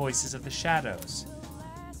heard the voices of the shadows.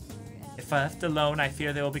 If left alone, I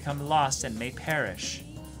fear they will become lost and may perish.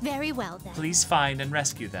 Very well, then. Please find and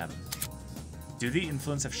rescue them. Due to the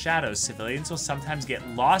influence of shadows, civilians will sometimes get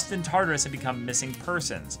lost in Tartarus and become missing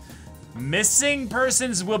persons. Missing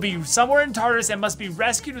persons will be somewhere in Tartarus and must be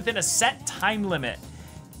rescued within a set time limit.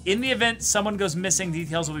 In the event someone goes missing,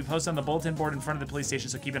 details will be posted on the bulletin board in front of the police station,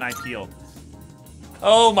 so keep an eye peeled.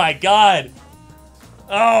 Oh my god!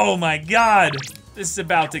 Oh my god! This is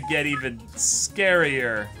about to get even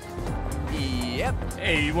scarier. Yep.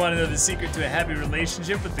 Hey, you want to know the secret to a happy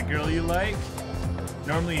relationship with the girl you like?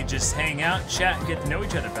 Normally you just hang out, chat, and get to know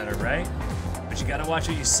each other better, right? But you gotta watch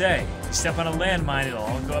what you say. If you step on a landmine, it'll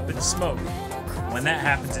all go up in smoke. When that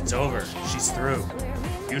happens, it's over. She's through.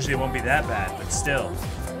 Usually it won't be that bad, but still.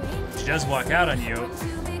 If she does walk out on you,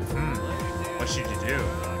 what should you do?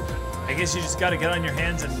 I guess you just gotta get on your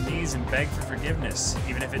hands and knees and beg for forgiveness,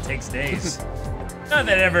 even if it takes days. Not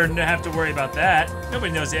that I ever have to worry about that.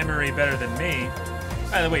 Nobody knows Emery better than me.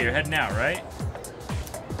 By the way, you're heading out, right?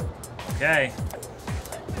 Okay.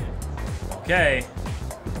 Okay.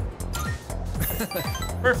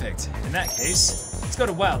 Perfect. In that case, let's go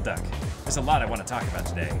to Wild Duck. There's a lot I want to talk about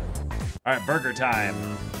today. All right, burger time.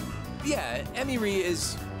 Yeah, Emery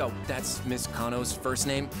is... Oh, that's Miss Kano's first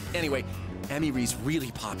name. Anyway, Emiry's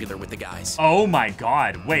really popular with the guys. Oh my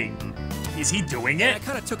god, wait. Is he doing it? And I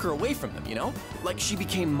kind of took her away from them, you know? Like she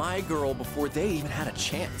became my girl before they even had a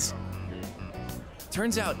chance.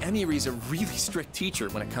 Turns out Emiry's a really strict teacher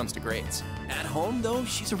when it comes to grades. At home, though,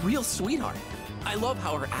 she's a real sweetheart. I love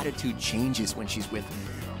how her attitude changes when she's with me.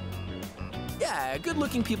 Yeah,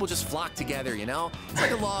 good-looking people just flock together, you know? It's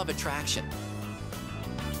like a law of attraction.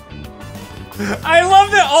 I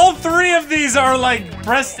love that all three of these are like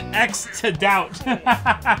press X to doubt.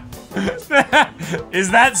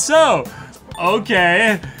 Is that so?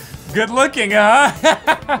 Okay. Good looking,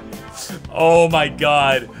 huh? Oh my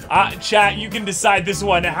god. Chat, you can decide this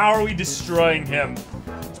one. How are we destroying him?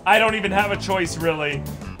 I don't even have a choice, really.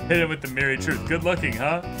 Hit him with the mirror truth. Good looking,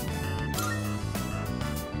 huh?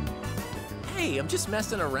 Hey, I'm just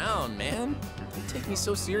messing around, man. Don't take me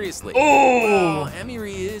so seriously. Oh! Well,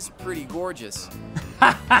 Emiri is pretty gorgeous.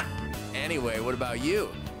 Anyway, what about you?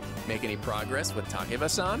 Make any progress with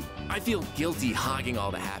Takeba-san? I feel guilty hogging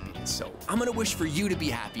all the happiness, so I'm gonna wish for you to be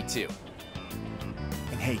happy too.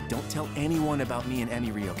 And hey, don't tell anyone about me and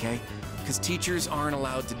Emiri, okay? Because teachers aren't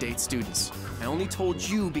allowed to date students. I only told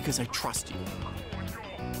you because I trust you.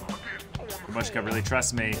 Mushka really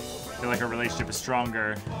trusts me. I feel like our relationship is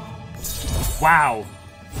stronger. Wow.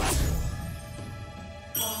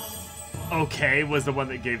 Okay, was the one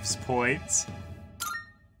that gave us points.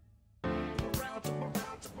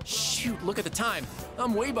 Shoot, look at the time.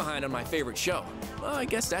 I'm way behind on my favorite show. Well, I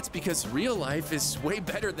guess that's because real life is way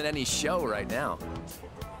better than any show right now.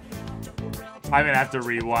 I'm gonna have to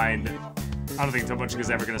rewind. I don't think Tomochika's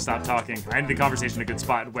ever gonna stop talking. I ended the conversation in a good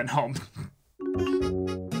spot and went home.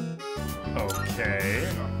 Okay.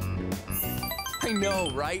 I know,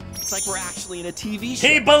 right? It's like we're actually in a TV show.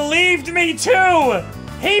 He believed me too!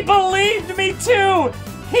 He believed me too!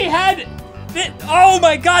 He had... Oh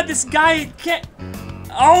my god, this guy can't...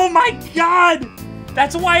 Oh my god!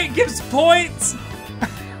 That's why it gives points!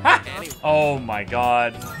 Oh my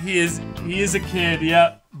god. He is a kid,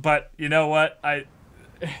 yep. But you know what? No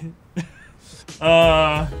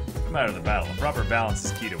matter the battle, a proper balance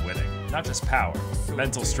is key to winning. Not just power,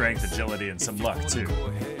 mental strength, agility, and some luck too.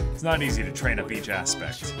 It's not easy to train up each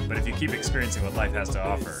aspect, but if you keep experiencing what life has to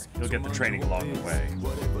offer, you'll get the training along the way.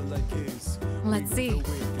 Let's see.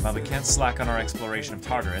 While we can't slack on our exploration of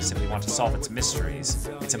Tartarus if we want to solve its mysteries,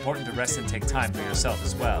 it's important to rest and take time for yourself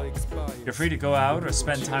as well. You're free to go out or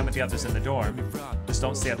spend time with the others in the dorm. Just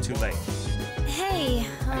don't stay up too late. Hey,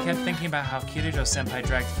 I kept thinking about how Kirito-senpai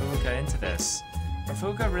dragged Fuuka into this. But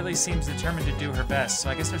Fuuka really seems determined to do her best,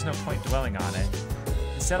 so I guess there's no point dwelling on it.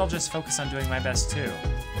 Instead, I'll just focus on doing my best too.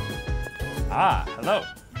 Ah, hello.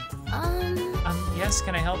 Yes,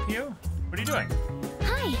 can I help you? What are you doing?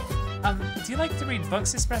 Hi. Do you like to read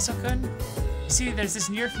books, Espresso-kun? You see, there's this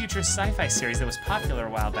near-future sci-fi series that was popular a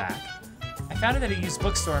while back. I found it at a used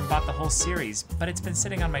bookstore and bought the whole series, but it's been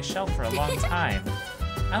sitting on my shelf for a long time.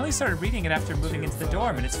 I only started reading it after moving into the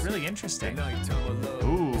dorm, and it's really interesting.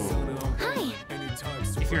 Ooh. Hi.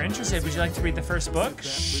 If you're interested, would you like to read the first book?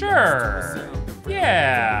 Sure.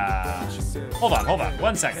 Yeah. Hold on.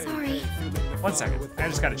 1 second. Sorry. 1 second. I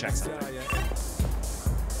just gotta check something.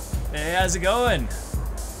 Hey, how's it going?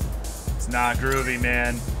 It's not groovy,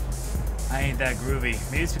 man. I ain't that groovy.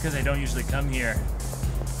 Maybe it's because I don't usually come here.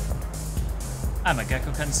 I'm a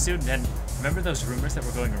Gekko-kun student, and remember those rumors that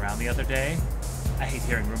were going around the other day? I hate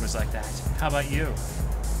hearing rumors like that. How about you?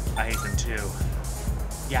 I hate them too.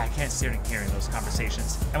 Yeah, I can't stand hearing those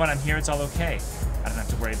conversations. And when I'm here, it's all okay. I don't have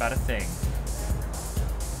to worry about a thing.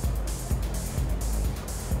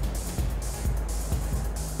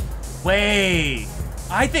 Wait,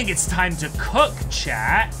 I think it's time to cook,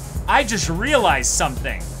 chat. I just realized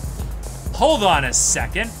something. Hold on a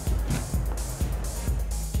second.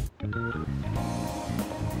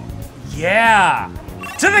 Yeah,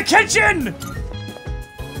 to the kitchen!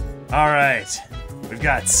 All right, we've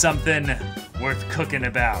got something worth cooking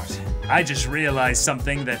about. I just realized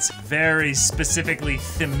something that's very specifically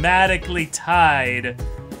thematically tied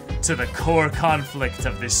to the core conflict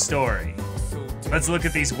of this story. Let's look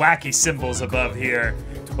at these wacky symbols above here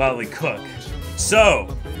while we cook.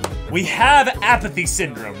 So, we have apathy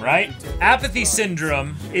syndrome, right? Apathy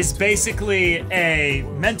syndrome is basically a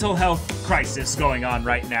mental health crisis going on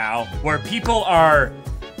right now where people are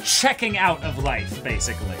checking out of life,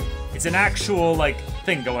 basically. It's an actual,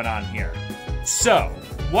 thing going on here. So,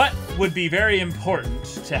 what would be very important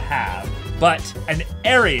to have but an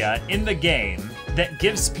area in the game that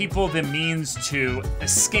gives people the means to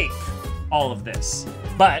escape all of this?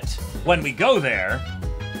 But when we go there,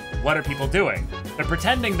 what are people doing? They're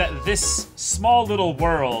pretending that this small little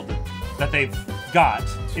world that they've got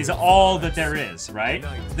is all that there is, right?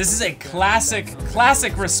 This is a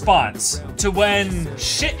classic response to when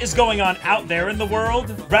shit is going on out there in the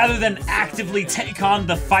world. Rather than actively take on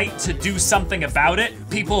the fight to do something about it,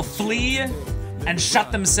 people flee and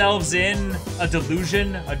shut themselves in a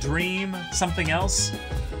delusion, a dream, something else.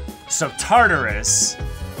 So Tartarus,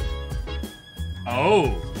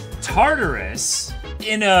 Tartarus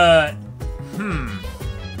in a,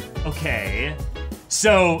 okay.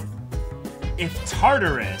 So if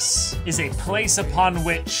Tartarus is a place upon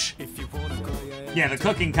which, yeah, the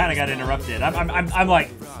cooking kind of got interrupted. I'm like,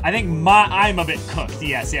 I think I'm a bit cooked.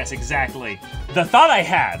 Yes, exactly. The thought I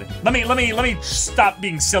had, let me stop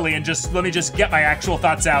being silly and let me just get my actual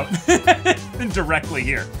thoughts out directly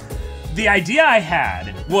here. The idea I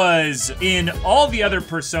had was in all the other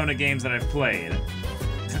Persona games that I've played,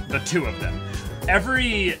 the 2 of them,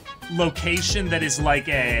 every location that is like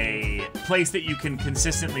a place that you can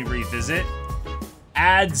consistently revisit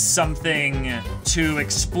adds something to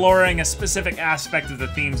exploring a specific aspect of the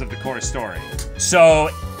themes of the core story. So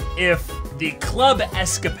if the club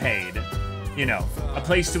escapade, you know, a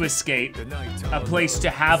place to escape, a place to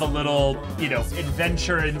have a little, you know,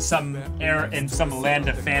 adventure in some land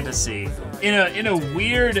of fantasy, in a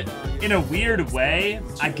weird way,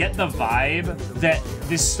 I get the vibe that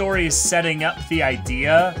this story is setting up the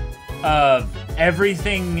idea of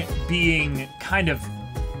everything being kind of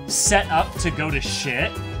set up to go to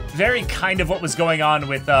shit. Very kind of what was going on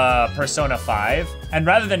with Persona 5. And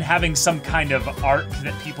rather than having some kind of arc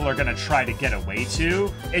that people are gonna try to get away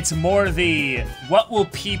to, it's more the, what will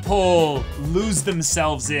people lose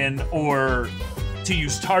themselves in, or to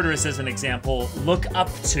use Tartarus as an example, look up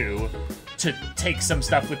to take some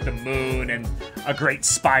stuff with the moon and a great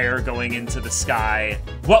spire going into the sky.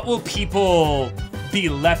 What will people be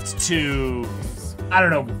left to, I don't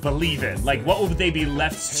know, believe in? Like, what would they be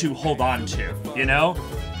left to hold on to, you know?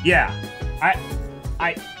 Yeah, I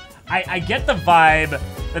get the vibe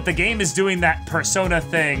that the game is doing that Persona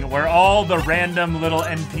thing where all the random little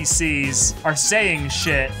NPCs are saying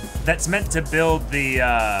shit that's meant to build the,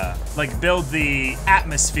 build the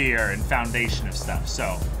atmosphere and foundation of stuff,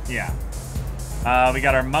 so, yeah. We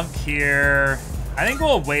got our monk here. I think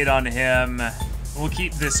we'll wait on him. We'll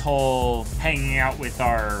keep this whole hanging out with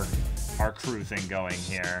our crew thing going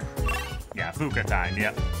here. Yeah, Fuka time,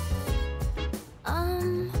 yep.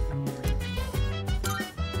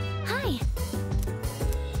 Hi.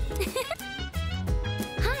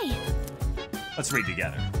 Hi. Let's read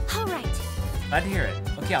together. All right. Glad to hear it.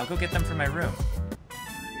 Okay, I'll go get them from my room.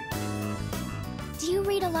 Do you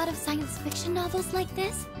read a lot of science fiction novels like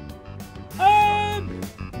this?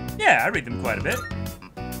 Yeah, I read them quite a bit.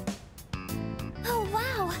 Oh,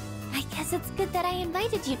 wow. I guess it's good that I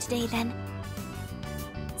invited you today, then.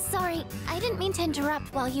 Sorry, I didn't mean to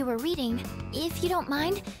interrupt while you were reading. If you don't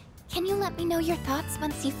mind, can you let me know your thoughts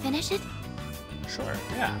once you finish it? Sure,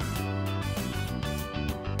 yeah.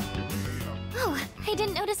 Oh, I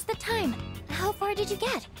didn't notice the time. How far did you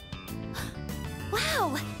get?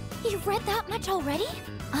 Wow, you've read that much already?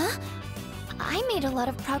 Huh? I made a lot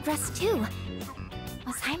of progress too.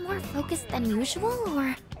 Was I more focused than usual,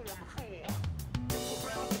 or?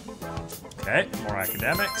 Okay, more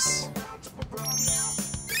academics.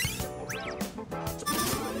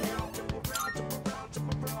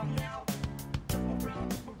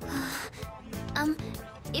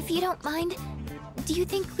 If you don't mind, do you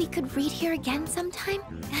think we could read here again sometime?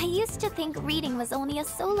 I used to think reading was only a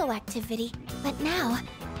solo activity, but now,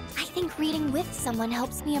 I think reading with someone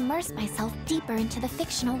helps me immerse myself deeper into the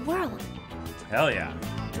fictional world. Hell yeah.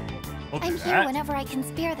 I'm here whenever I can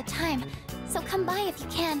spare the time, so come by if you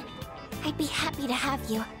can. I'd be happy to have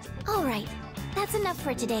you. All right, that's enough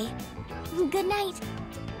for today. Good night.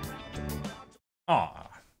 Aw,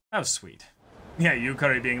 that was sweet. Yeah,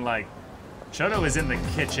 Yukari being like, Shoto is in the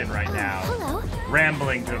kitchen right now, hello.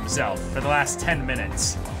 Rambling to himself for the last 10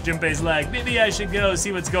 minutes. Junpei's like, maybe I should go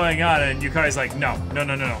see what's going on, and Yukari's like, no,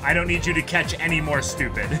 I don't need you to catch any more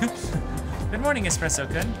stupid. Good morning,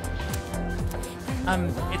 Espresso-kun.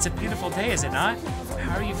 It's a beautiful day, is it not?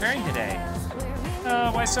 How are you faring today?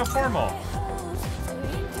 Why so formal?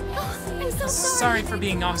 Oh, I'm so Sorry for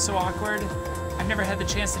being so awkward. I've never had the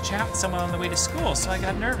chance to chat with someone on the way to school, so I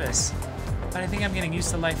got nervous. But I think I'm getting used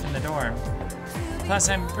to life in the dorm. Plus,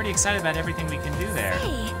 I'm pretty excited about everything we can do there.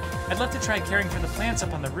 Hey. I'd love to try caring for the plants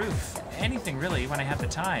up on the roof. Anything, really, when I have the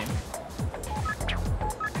time.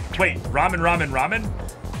 Wait, ramen?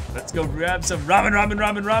 Let's go grab some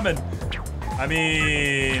ramen. I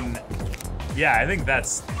mean, yeah, I think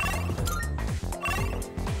that's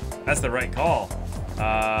the right call.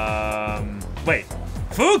 Wait,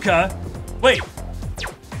 Fuka? Wait,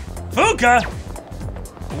 Fuka?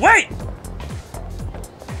 Wait!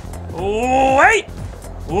 Wait!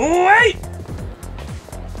 Wait!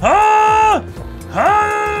 Ah!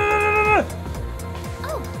 Ah!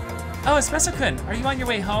 Oh, Espresso-kun, are you on your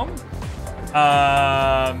way home?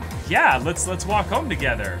 Yeah, let's walk home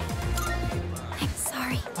together. I'm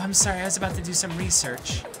sorry. Oh, I'm sorry, I was about to do some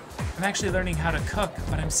research. I'm actually learning how to cook,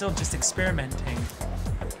 but I'm still just experimenting.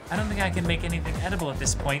 I don't think I can make anything edible at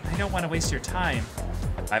this point. I don't want to waste your time.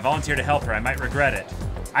 If I volunteer to help her, I might regret it.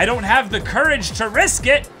 I don't have the courage to risk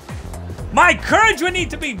it! My courage would need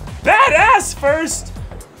to be badass first!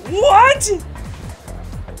 What?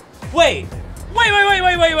 Wait.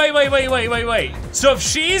 Wait. So if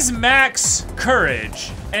she's max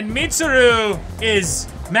courage and Mitsuru is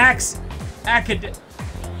max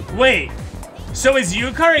wait. So is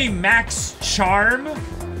Yukari max charm?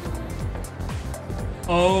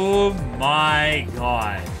 Oh my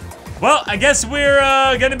god. Well, I guess we're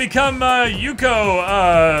gonna become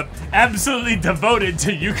Yuko, absolutely devoted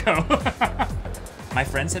to Yuko. My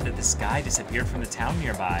friend said that this guy disappeared from the town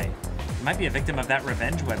nearby. He might be a victim of that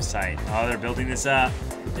revenge website. Oh, they're building this up.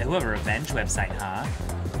 They have a revenge website, huh?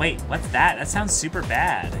 Wait, what's that? That sounds super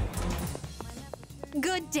bad.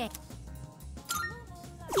 Good day.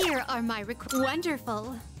 Here are my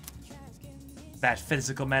Wonderful. That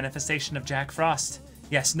physical manifestation of Jack Frost.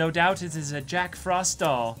 Yes, no doubt it is a Jack Frost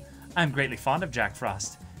doll. I'm greatly fond of Jack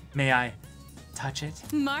Frost. May I touch it?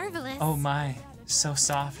 Marvelous. Oh my, so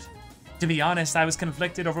soft. To be honest, I was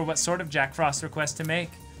conflicted over what sort of Jack Frost request to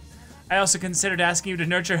make. I also considered asking you to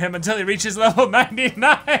nurture him until he reaches level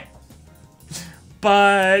 99.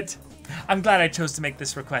 But I'm glad I chose to make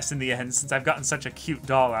this request in the end, since I've gotten such a cute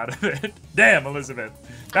doll out of it. Damn, Elizabeth.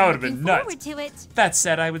 That would have been nuts. To it. That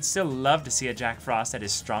said, I would still love to see a Jack Frost at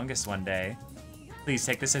his strongest one day. Please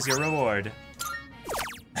take this as your reward.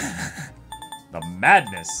 The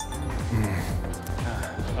madness.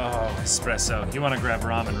 Oh, espresso. You want to grab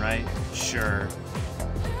ramen, right? Sure.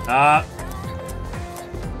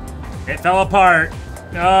 It fell apart.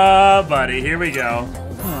 Oh, buddy, here we go.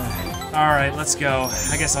 All right, let's go.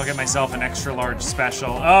 I guess I'll get myself an extra large special.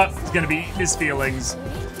 Oh, it's gonna be his feelings.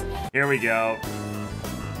 Here we go.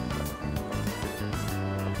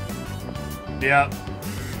 Yep.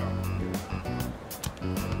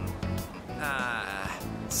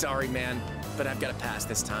 Sorry, man, but I've got to pass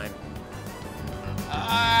this time.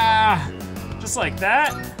 Just like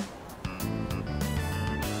that?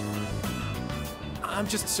 I'm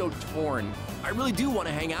just so torn. I really do want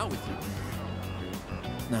to hang out with you.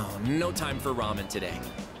 No time for ramen today.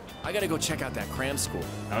 I gotta go check out that cram school.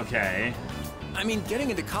 Okay. I mean, getting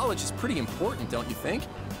into college is pretty important, don't you think?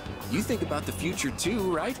 You think about the future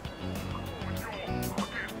too, right?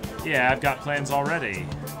 Yeah, I've got plans already.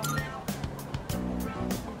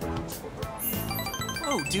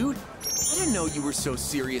 Oh, dude, I didn't know you were so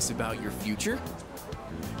serious about your future.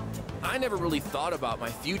 I never really thought about my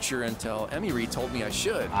future until Emiri told me I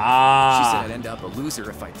should. She said I'd end up a loser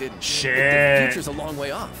if I didn't. Shit. But the future's a long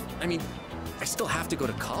way off. I mean, I still have to go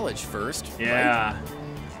to college first, yeah. right?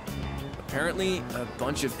 Apparently, a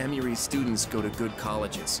bunch of Emiri's students go to good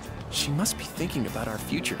colleges. She must be thinking about our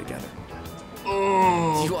future together.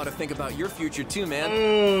 Ooh. You ought to think about your future too, man.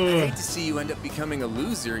 I hate to see you end up becoming a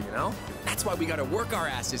loser, you know? That's why we gotta work our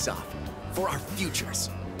asses off. For our futures.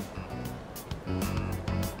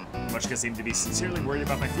 Mushka seemed to be sincerely worried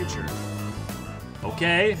about my future.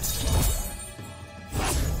 Okay.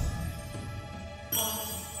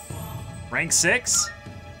 Rank 6?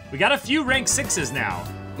 We got a few rank 6s now.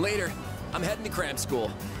 Later. I'm heading to cram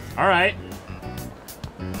school. All right.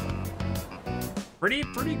 Pretty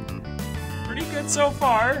good so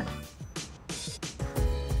far.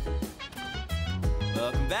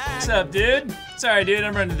 Welcome back. What's up, dude? Sorry, dude,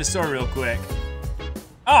 I'm running to the store real quick.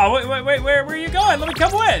 Oh, wait, where are you going? Let me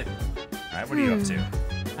come with. All right, what are you up to?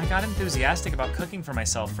 I got enthusiastic about cooking for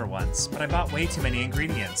myself for once, but I bought way too many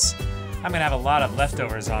ingredients. I'm gonna have a lot of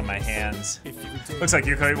leftovers on my hands. Looks like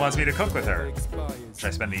Yukari wants me to cook with her. Should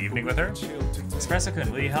I spend the evening with her?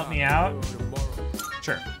 Espresso-kun, will you help me out?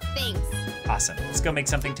 Sure. Thanks. Awesome, let's go make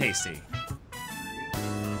something tasty.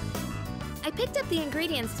 I picked up the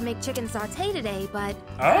ingredients to make chicken sauté today, but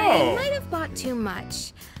Oh. I might have bought too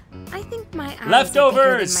much. I think my eyes Leftovers. are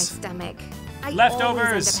bigger than my stomach. I Leftovers.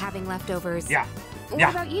 always end up having leftovers. Yeah. What Yeah.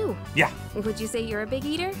 about you? Yeah. Would you say you're a big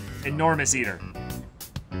eater? Enormous eater.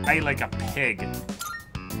 I eat like a pig.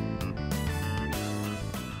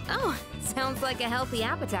 Oh, sounds like a healthy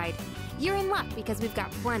appetite. You're in luck because we've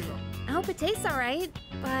got plenty. I hope it tastes all right,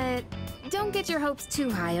 but don't get your hopes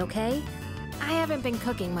too high, okay? I haven't been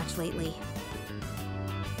cooking much lately.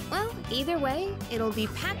 Well, Either way, it'll be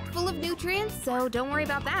packed full of nutrients, so don't worry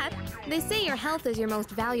about that. They say your health is your most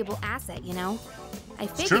valuable asset, you know? I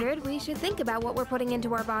figured we should think about what we're putting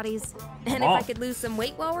into our bodies. And if I could lose some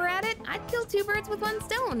weight while we're at it, I'd kill 2 birds with 1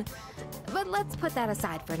 stone. But let's put that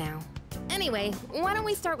aside for now. Anyway, why don't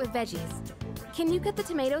we start with veggies? Can you cut the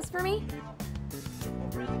tomatoes for me?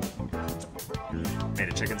 Made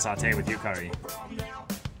a chicken sauté with you curry.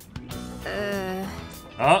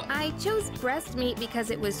 I chose breast meat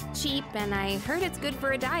because it was cheap and I heard it's good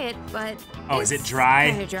for a diet, but is it dry?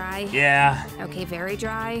 Kinda dry. Yeah. Okay, very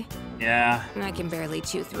dry. Yeah. I can barely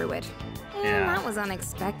chew through it. Yeah. That was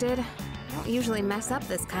unexpected. I don't usually mess up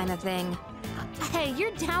this kind of thing. Hey,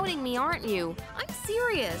 you're doubting me, aren't you? I'm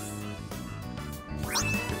serious.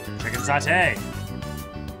 Chicken sauté.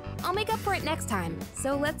 I'll make up for it next time.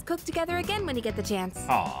 So let's cook together again when you get the chance.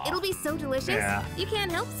 Aw. It'll be so delicious. Yeah. You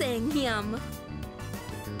can't help saying yum.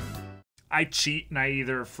 I cheat and I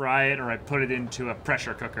either fry it or I put it into a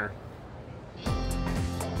pressure cooker.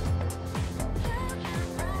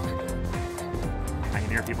 I can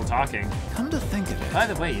hear people talking. Come to think of it. By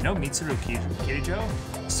the way, you know Mitsuru Kirijo,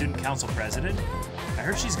 student council president? I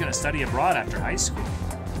heard she's gonna study abroad after high school.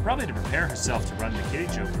 Probably to prepare herself to run the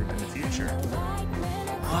Kirijo group in the future.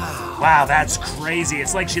 Wow, that's crazy.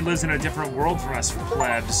 It's like she lives in a different world from us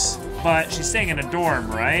plebs. But she's staying in a dorm,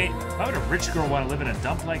 right? Why would a rich girl want to live in a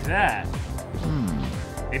dump like that?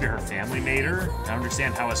 Maybe her family made her to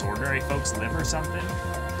understand how us ordinary folks live or something?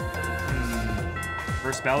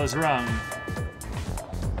 First bell is rung.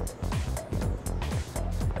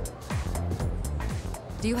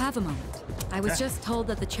 Do you have a moment? I was just told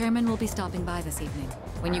that the chairman will be stopping by this evening.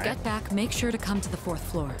 When you get back, make sure to come to the 4th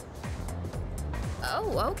floor.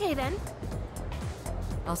 Oh, okay then.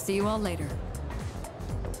 I'll see you all later.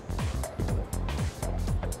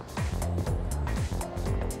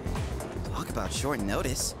 Talk about short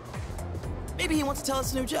notice. Maybe he wants to tell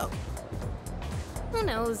us a new joke. Who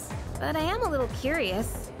knows? But I am a little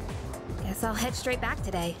curious. Guess I'll head straight back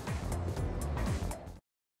today.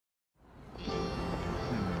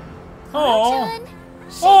 Oh,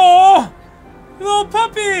 oh, little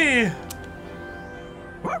puppy!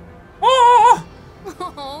 Oh,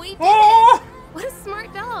 Oh, he did oh, it! What a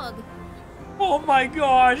smart dog! oh my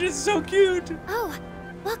gosh, it's so cute! Oh,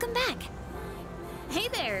 welcome back. Hey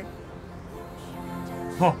there!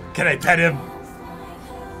 Oh, can I pet him?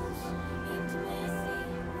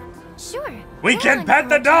 Sure. We go can on, pet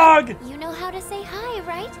the Koro-chan. dog! You know how to say hi,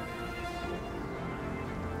 right?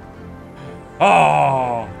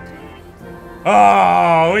 Oh,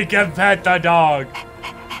 oh, we can pet the dog.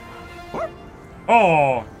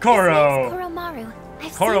 Oh, Koro. His name's Koromaru.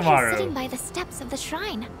 I've Koromaru. seen him sitting by the steps of the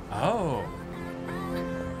shrine. Oh.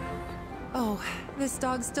 Oh, this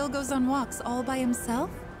dog still goes on walks all by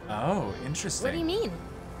himself? Oh, interesting. What do you mean?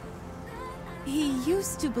 He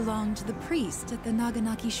used to belong to the priest at the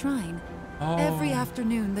Naganaki Shrine. Oh. Every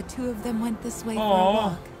afternoon, the 2 of them went this way for a Aw.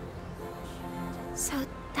 walk. So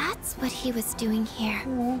that's what he was doing here.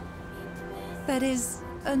 That is,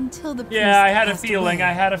 until the priest Yeah, I had a passed feeling. away.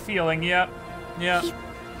 I had a feeling. Yep. Yep. He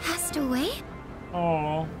passed away?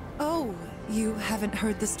 Oh. Oh, you haven't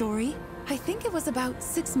heard the story? I think it was about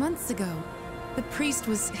 6 months ago. The priest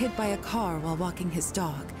was hit by a car while walking his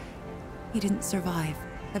dog. He didn't survive.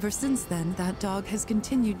 Ever since then, that dog has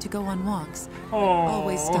continued to go on walks, Oh.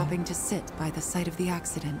 always stopping to sit by the site of the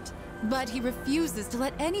accident. But he refuses to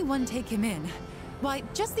let anyone take him in. Why,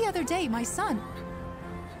 just the other day, my son...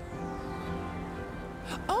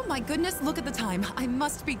 Oh my goodness, look at the time. I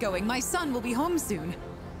must be going. My son will be home soon.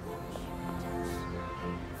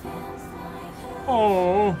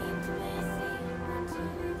 Oh.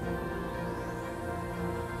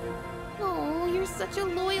 Oh, you're such a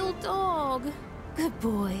loyal dog. Good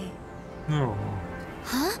boy. Oh.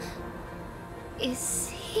 Huh? Is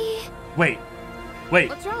he... Wait. Wait.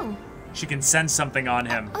 What's wrong? She can sense something on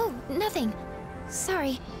him. Oh, nothing.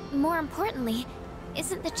 Sorry. More importantly,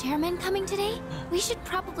 isn't the chairman coming today? We should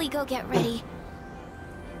probably go get ready.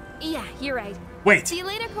 Yeah, you're right. Wait. See you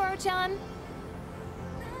later, Koro-chan.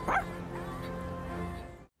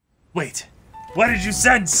 Wait. What did you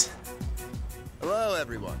sense? Hello,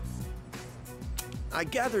 everyone. I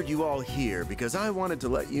gathered you all here because I wanted to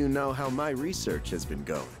let you know how my research has been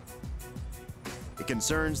going. It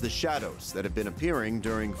concerns the shadows that have been appearing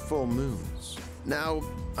during full moons. Now,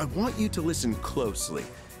 I want you to listen closely.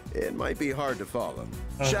 It might be hard to follow.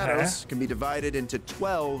 Okay. Shadows can be divided into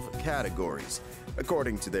 12 categories,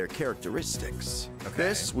 according to their characteristics. Okay.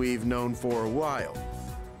 This we've known for a while.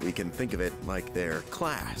 We can think of it like their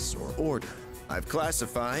class or order. I've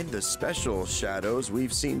classified the special shadows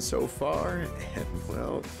we've seen so far, and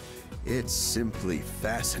well, it's simply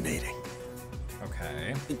fascinating.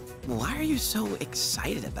 Okay. Why are you so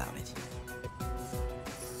excited about it?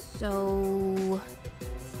 So...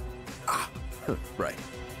 Right.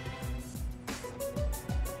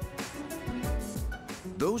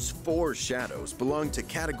 Those 4 shadows belong to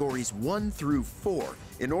categories 1 through 4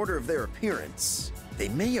 in order of their appearance. They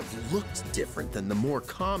may have looked different than the more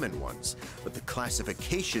common ones, but the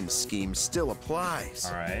classification scheme still applies.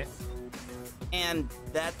 All right. And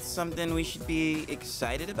that's something we should be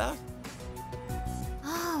excited about?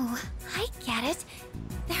 Oh, I get it.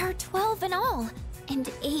 There are 12 in all, and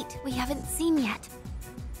 8 we haven't seen yet.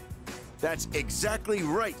 That's exactly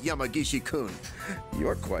right, Yamagishi-kun.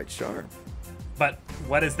 You're quite sharp. But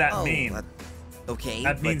what does that mean? Okay.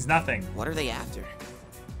 That means nothing. What are they after?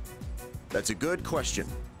 That's a good question,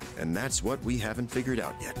 and that's what we haven't figured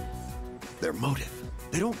out yet. Their motive.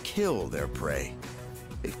 They don't kill their prey.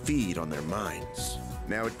 They feed on their minds.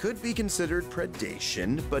 Now, it could be considered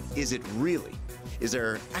predation, but is it really? Is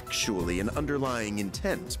there actually an underlying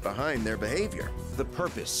intent behind their behavior? The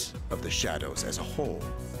purpose of the shadows as a whole?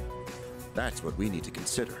 That's what we need to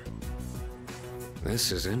consider.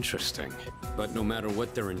 This is interesting. But no matter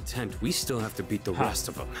what their intent, we still have to beat the rest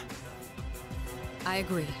of them. I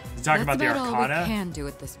agree. You talking about the That's about all Arcana? we can do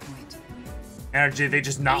at this point. Are they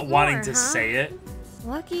just not wanting to say it?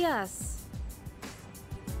 Lucky us.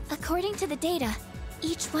 According to the data,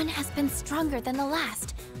 each one has been stronger than the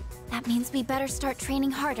last. That means we better start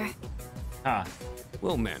training harder. Huh.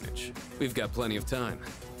 We'll manage. We've got plenty of time.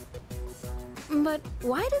 But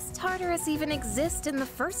why does Tartarus even exist in the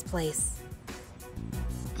first place?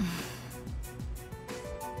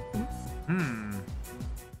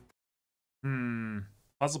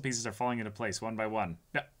 Puzzle pieces are falling into place one by one.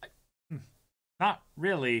 Not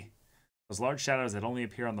really. Those large shadows that only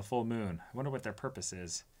appear on the full moon. I wonder what their purpose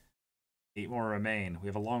is. 8 more remain. We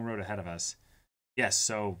have a long road ahead of us. Yes,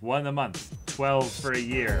 so 1 a month, 12 for a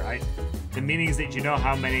year. The meaning is that you know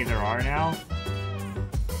how many there are now.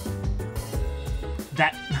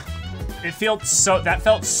 That felt so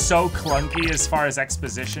clunky as far as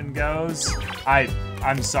exposition goes.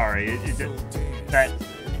 I'm sorry.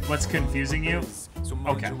 What's confusing you?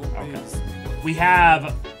 Okay. We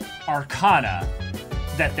have Arcana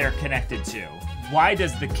that they're connected to. Why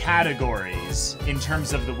does the categories, in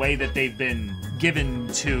terms of the way that they've been given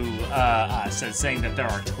to us as saying that there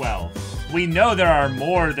are 12? We know there are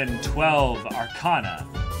more than 12 Arcana.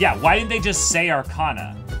 Yeah, why didn't they just say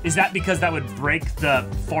Arcana? Is that because that would break the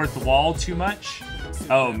 4th wall too much?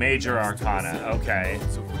 Oh, Major Arcana, okay.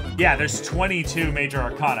 Yeah, there's 22 Major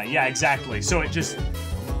Arcana. Yeah, exactly. So it just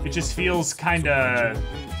feels kinda...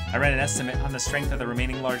 I ran an estimate on the strength of the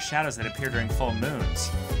remaining large shadows that appear during full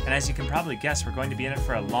moons. And as you can probably guess, we're going to be in it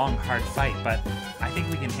for a long, hard fight, but I think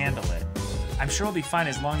we can handle it. I'm sure we'll be fine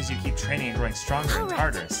as long as you keep training and growing stronger in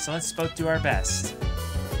Tartarus, so let's both do our best.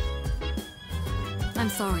 I'm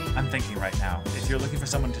sorry. I'm thinking right now. If you're looking for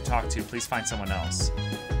someone to talk to, please find someone else.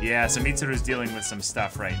 Yeah, so Mitsuru's dealing with some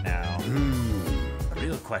stuff right now. The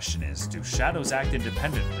real question is, do shadows act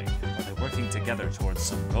independently? Or are they working together towards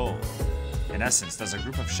some goal? In essence, does a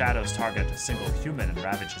group of shadows target a single human and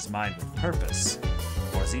ravage his mind with purpose?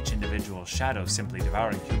 Or is each individual shadow simply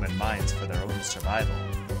devouring human minds for their own survival?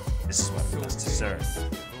 This is what we must discern.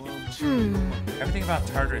 Everything about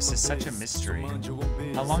Tartarus is such a mystery.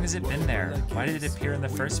 How long has it been there? Why did it appear in the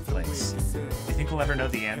first place? Do you think we'll ever know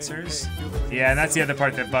the answers? Yeah, and that's the other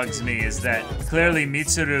part that bugs me, is that clearly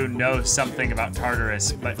Mitsuru knows something about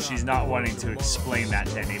Tartarus, but she's not wanting to explain that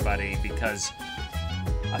to anybody because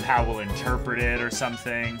of how we'll interpret it or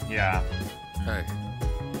something. Yeah. Hey.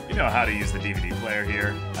 You know how to use the DVD player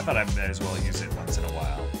here. I thought I might as well use it once in a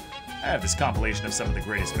while. I have this compilation of some of the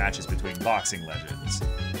greatest matches between boxing legends.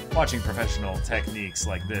 Watching professional techniques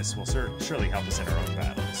like this will surely help us in our own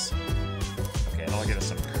battles. Okay, that'll give us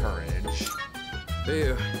some courage. See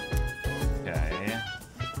you. Okay.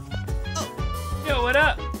 Oh. Yo, what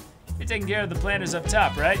up? You're taking care of the planters up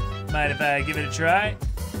top, right? Mind if I give it a try?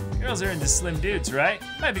 Girls are into slim dudes, right?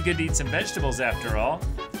 Might be good to eat some vegetables after all.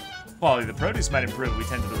 Quality of the produce might improve if we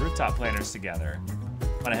tend to the rooftop planters together.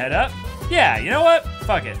 Wanna head up? Yeah, you know what?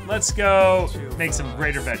 Fuck it. Let's go make some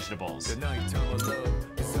greater vegetables.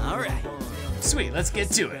 Alright. Sweet, let's get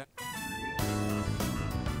to it.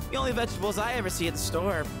 The only vegetables I ever see at the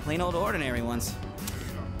store are plain old ordinary ones.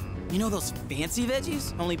 You know those fancy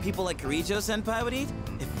veggies only people like Kirijo-senpai would eat?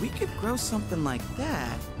 If we could grow something like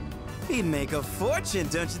that, we'd make a fortune,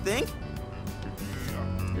 don't you think?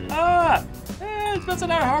 It depends on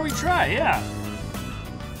how hard we try, yeah.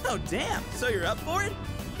 Oh, damn. So you're up for it?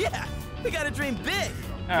 Yeah, we gotta dream big.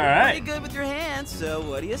 All right. Pretty good with your hands, so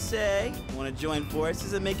what do you say? Want to join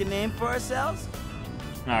forces and make a name for ourselves?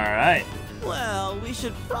 All right. Well, we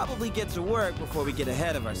should probably get to work before we get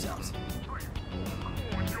ahead of ourselves.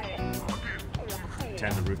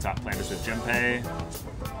 Attend the rooftop planters with Junpei.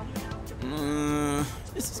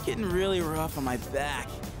 This is getting really rough on my back.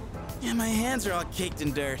 Yeah, my hands are all caked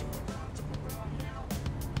in dirt.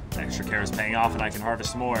 Extra care is paying off and I can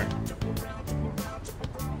harvest more.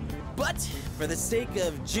 But for the sake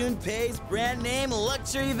of Junpei's brand name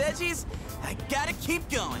luxury veggies, I gotta keep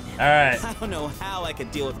going. All right. I don't know how I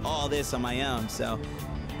could deal with all this on my own, so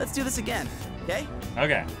let's do this again, okay?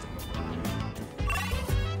 Okay.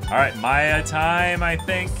 All right, Maya time, I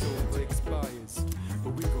think.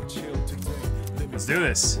 Let's do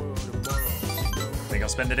this. I think I'll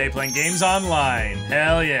spend the day playing games online.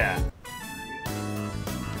 Hell yeah.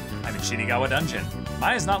 I'm in Shinagawa Dungeon.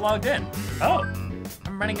 Maya's not logged in. Oh,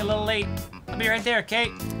 I'm running a little late. I'll be right there,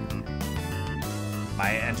 Kate.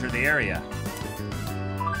 Maya entered the area.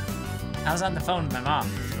 I was on the phone with my mom.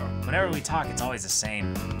 Whenever we talk, it's always the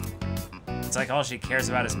same. It's like all she cares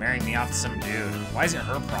about is marrying me off to some dude. Why is it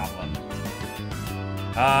her problem?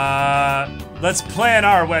 Let's plan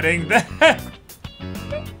our wedding then.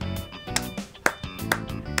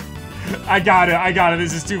 I got it.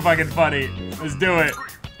 This is too fucking funny. Let's do it.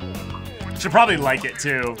 She'll probably like it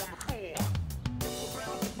too.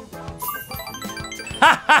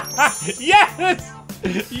 Yes!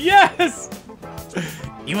 Yes!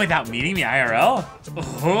 Even without meeting me IRL?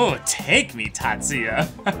 Oh, take me, Tatsuya.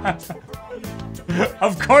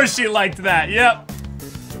 Of course she liked that, yep.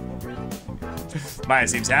 Maya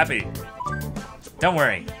seems happy. Don't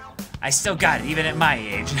worry, I still got it even at my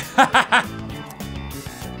age.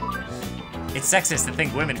 It's sexist to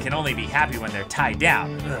think women can only be happy when they're tied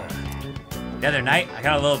down. Ugh. The other night, I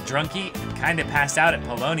got a little drunky and kinda passed out at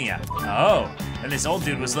Polonia. Oh, and this old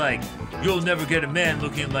dude was like, "You'll never get a man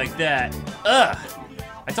looking like that." Ugh.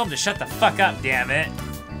 I told him to shut the fuck up, damn it.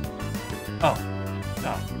 Oh,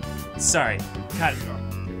 sorry.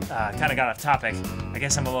 Kinda got off topic. I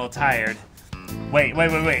guess I'm a little tired. Wait.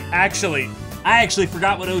 Actually, I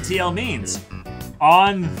forgot what OTL means.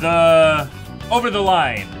 Over the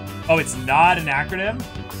line. Oh, it's not an acronym?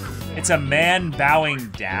 It's a man bowing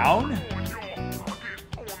down?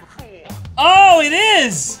 Oh, it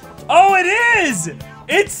is! Oh, it is!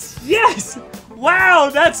 Yes! Wow,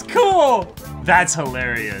 that's cool! That's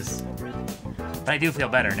hilarious. But I do feel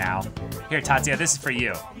better now. Here, Tatsuya, this is for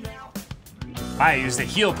you. I used a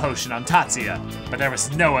heal potion on Tatsuya, but there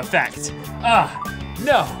was no effect.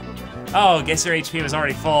 No. Oh, guess your HP was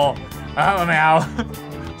already full. Lamau.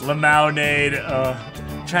 Lamau-nade.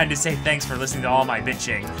 Trying to say thanks for listening to all my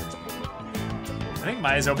bitching. I think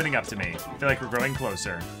Maya's opening up to me. I feel like we're growing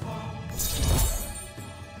closer.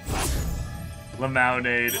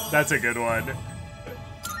 Lamau-nade. That's a good one.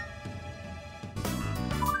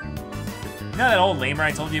 You know that old lamer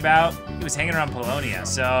I told you about? He was hanging around Polonia,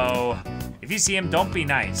 so if you see him, don't be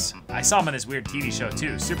nice. I saw him in this weird TV show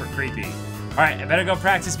too, super creepy. All right, I better go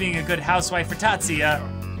practice being a good housewife for Tatsuya.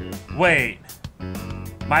 Wait,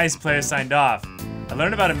 Maya's player signed off. I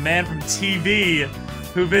learned about a man from TV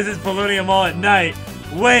who visits Polonia Mall at night.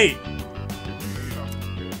 Wait.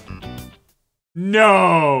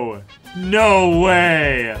 No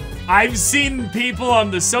way. I've seen people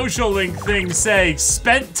on the social link thing say,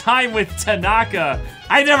 spent time with Tanaka.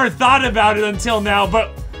 I never thought about it until now,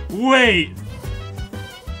 but wait.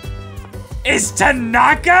 Is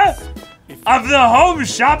Tanaka of the home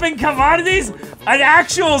shopping commodities an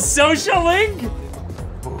actual social link?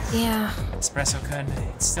 Yeah. Espresso-kun,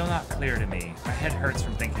 it's still not clear to me. My head hurts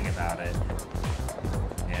from thinking about it.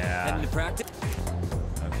 Yeah. Heading to practice?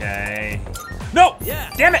 Okay. No!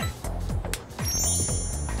 Yeah. Damn it!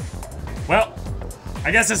 Well,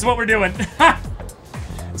 I guess that's what we're doing.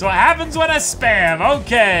 That's what happens when I spam.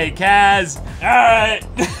 Okay, Kaz. Alright.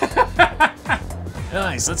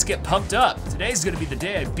 Nice, let's get pumped up. Today's gonna be the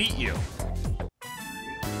day I beat you.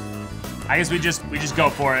 I guess we just go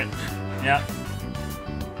for it. Yep.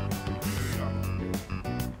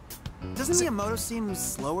 Doesn't Miyamoto seem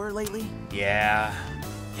slower lately? Yeah.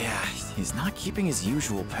 Yeah, he's not keeping his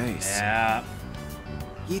usual pace. Yeah.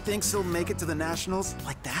 He thinks he'll make it to the Nationals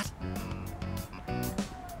like that?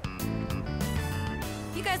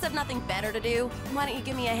 You guys have nothing better to do? Why don't you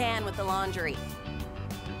give me a hand with the laundry?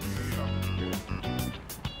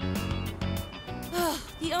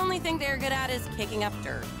 The only thing they're good at is kicking up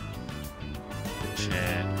dirt. Shit.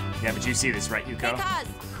 Yeah, but you see this, right, Yuko? Hey, Kaz.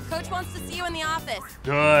 Coach wants to see you in the office.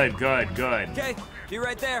 Good. Okay, be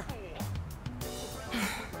right there.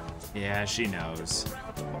 Yeah, she knows.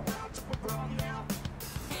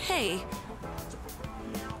 Hey.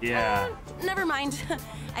 Yeah. Never mind.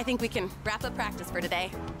 I think we can wrap up practice for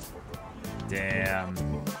today. Damn.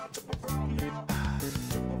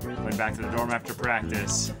 Went back to the dorm after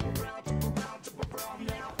practice.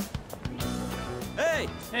 Hey!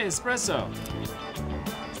 Hey, espresso.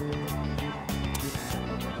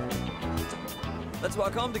 Let's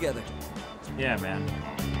walk home together. Yeah, man.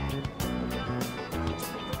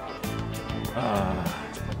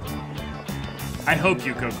 I hope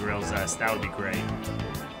Yuko grills us. That would be great.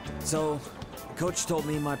 So, the coach told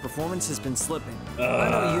me my performance has been slipping. I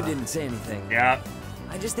know you didn't say anything. Yeah.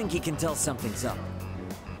 I just think he can tell something's up.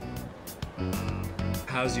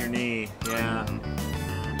 How's your knee? Yeah.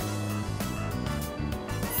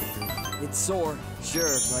 It's sore,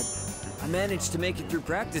 sure, but I managed to make it through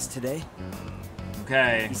practice today.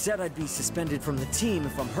 Okay. He said I'd be suspended from the team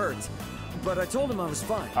if I'm hurt, but I told him I was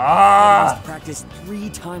fine. Ah! I must practice 3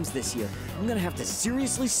 times this year. I'm gonna have to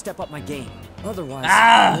seriously step up my game. Otherwise,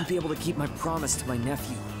 I won't be able to keep my promise to my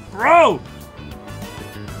nephew. Bro!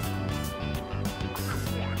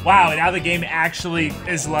 Wow, now the game actually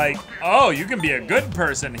is like, oh, you can be a good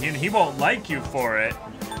person and he won't like you for it.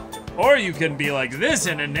 Or you can be like this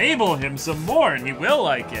and enable him some more and he will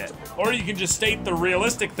like it. Or you can just state the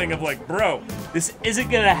realistic thing of like, bro, this isn't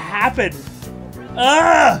gonna happen.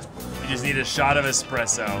 Ah! You just need a shot of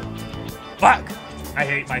espresso. Fuck! I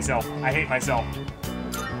hate myself. I hate myself.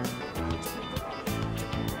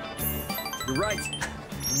 You're right.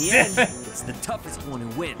 In the end, it's the toughest one who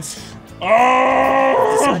wins. Oh!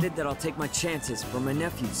 I've decided that I'll take my chances for my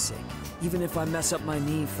nephew's sake, even if I mess up my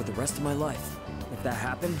knee for the rest of my life. If that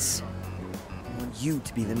happens, I want you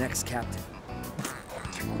to be the next captain.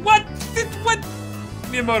 What? What?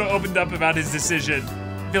 Miyamoto opened up about his decision.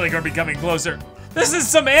 I feel like we're becoming closer. This is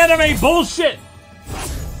some anime bullshit.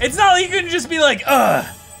 It's not like you can just be like,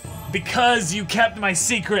 because you kept my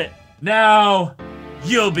secret, now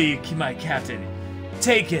you'll be my captain.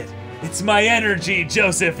 Take it. It's my energy,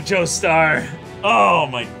 Joseph Joestar. Oh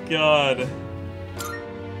my god.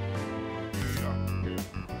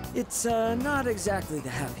 It's not exactly the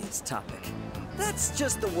happiest topic. That's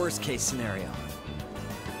just the worst case scenario.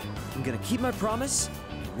 I'm gonna keep my promise,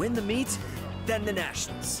 win the meet, then the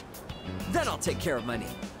nationals. Then I'll take care of my knee.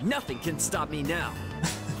 Nothing can stop me now.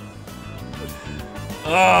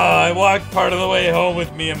 Oh, I walked part of the way home with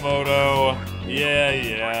Miyamoto.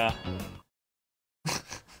 Yeah.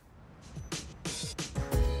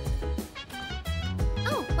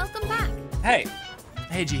 Oh, welcome back. Hey,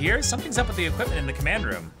 did you hear? Something's up with the equipment in the command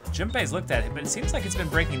room. Junpei's looked at it, but it seems like it's been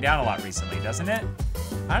breaking down a lot recently, doesn't it?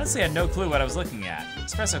 I honestly had no clue what I was looking at.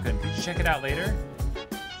 Espresso-kun, could you check it out later?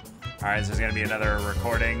 Alright, so there's gonna be another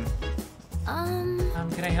recording.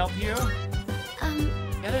 Can I help you?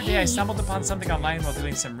 The other day I stumbled upon something online while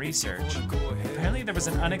doing some research. Apparently there was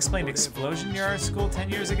an unexplained explosion near our school 10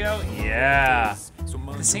 years ago. Yeah.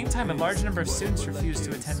 At the same time, a large number of students refused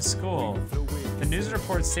to attend school. The news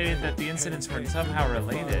report stated that the incidents were somehow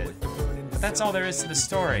related. But that's all there is to the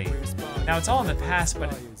story. Now it's all in the past,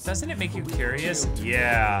 but doesn't it make you curious?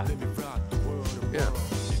 Yeah. It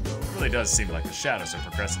really does seem like the shadows are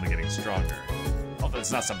progressively getting stronger. Although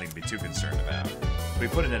it's not something to be too concerned about. If we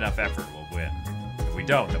put in enough effort, we'll win. If we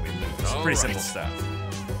don't, then we lose. Pretty simple stuff.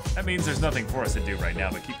 That means there's nothing for us to do right now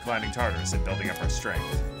but keep climbing Tartarus and building up our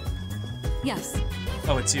strength. Yes.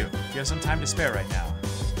 Oh, it's you. You have some time to spare right now.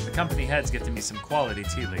 The company head's gifted me some quality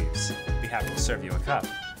tea leaves. I'd be happy to serve you a cup.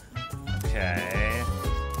 Okay.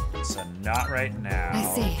 So not right now. I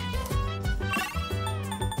see.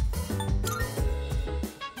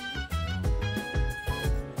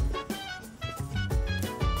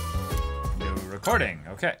 New recording.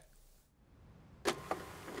 Okay.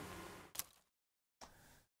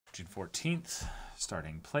 June 14th.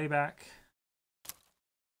 Starting playback.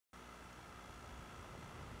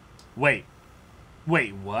 Wait,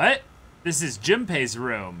 what? This is Junpei's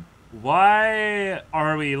room. Why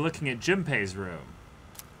are we looking at Junpei's room?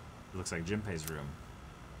 It looks like Junpei's room.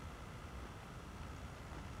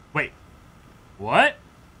 Wait, what?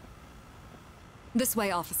 This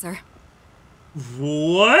way, officer.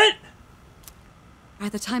 What? By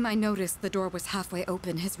the time I noticed the door was halfway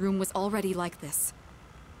open, his room was already like this.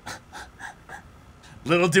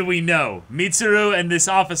 Little do we know, Mitsuru and this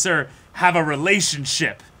officer have a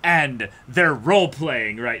relationship, and they're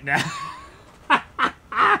role-playing right now.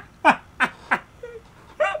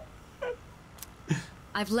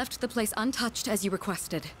 I've left the place untouched as you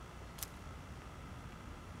requested.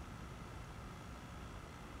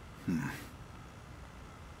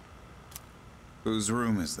 Whose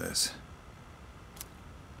room is this?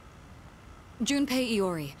 Junpei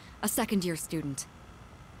Iori, a second-year student.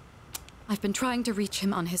 I've been trying to reach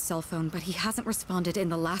him on his cell phone, but he hasn't responded in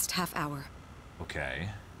the last half hour. Okay.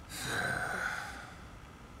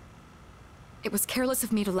 It was careless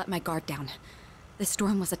of me to let my guard down. The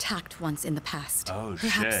storm was attacked once in the past. Oh,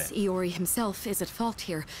 Perhaps shit. Iori himself is at fault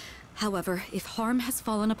here. However, if harm has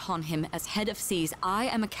fallen upon him as head of seas, I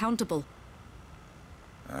am accountable.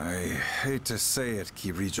 I hate to say it,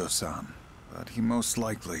 Kirijo-san, but he most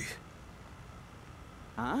likely...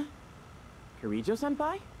 Huh?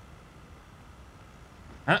 Kirijo-senpai?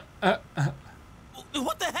 What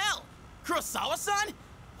the hell? Kurosawa-san?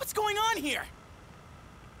 What's going on here?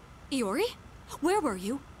 Iori? Where were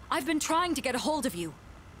you? I've been trying to get a hold of you.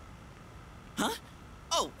 Huh?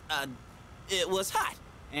 Oh, it was hot,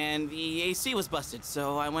 and the AC was busted,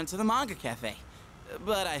 so I went to the manga cafe.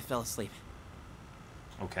 But I fell asleep.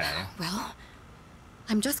 Okay. Well,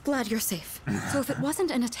 I'm just glad you're safe. So if it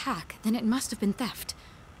wasn't an attack, then it must have been theft.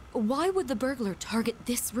 Why would the burglar target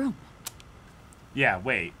this room? Yeah,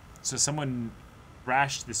 wait. So someone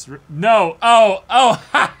thrashed this room? No! Oh!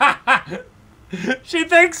 She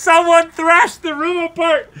thinks someone thrashed the room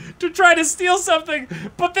apart to try to steal something,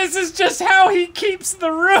 but this is just how he keeps the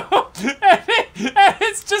room. And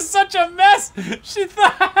it's just such a mess. She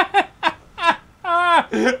thought...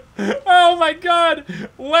 Oh my god!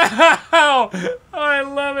 Wow! Oh, I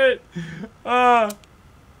love it.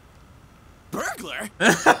 Burglar?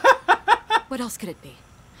 What else could it be?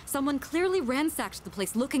 Someone clearly ransacked the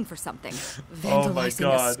place looking for something, Oh my vandalizing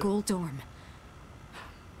God. a school dorm.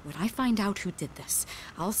 When I find out who did this,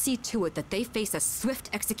 I'll see to it that they face a swift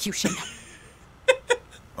execution.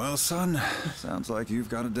 Well, son, sounds like you've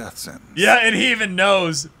got a death sentence. Yeah, and he even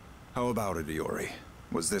knows. How about it, Iori?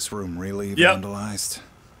 Was this room really Yep. vandalized?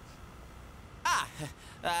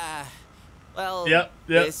 Well, Yep.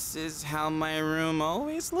 This is how my room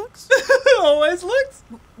always looks. Always looks?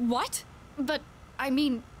 What? But, I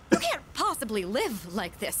mean, you can't possibly live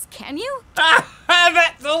like this, can you?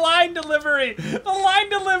 That's the line delivery! The line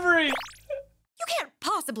delivery! You can't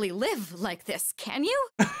possibly live like this, can you?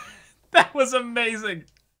 That was amazing.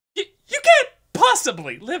 You can't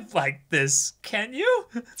possibly live like this, can you?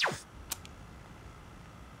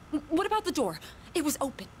 What about the door? It was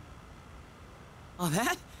open. Oh,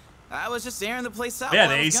 that? I was just airing the place out Yeah,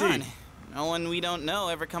 while the I was AC. gone. No one we don't know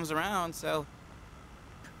ever comes around, so...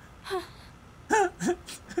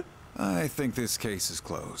 I think this case is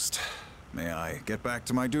closed. May I get back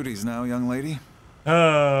to my duties now, young lady?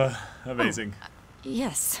 Amazing.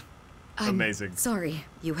 Yes. I'm Amazing. sorry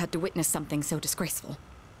you had to witness something so disgraceful.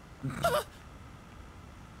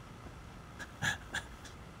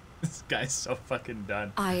 This guy's so fucking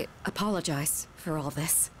done. I apologize for all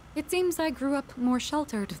this. It seems I grew up more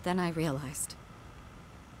sheltered than I realized.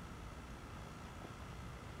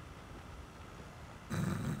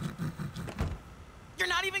 You're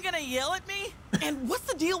not even gonna yell at me? And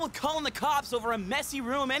what's the deal with calling the cops over a messy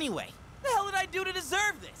room anyway? The hell did I do to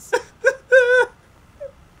deserve this?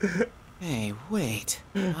 Hey, wait.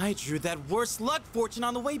 I drew that worst luck fortune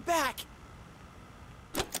on the way back.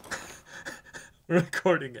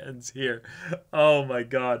 Recording ends here. Oh my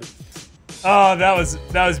god. Oh, that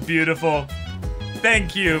was beautiful.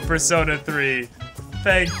 Thank you, Persona 3.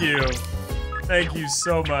 Thank you. Thank you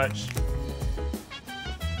so much.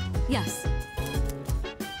 Yes.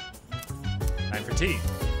 Time for tea.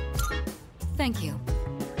 Thank you.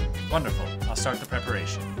 Wonderful. I'll start the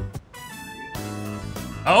preparation.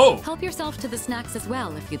 Oh! Help yourself to the snacks as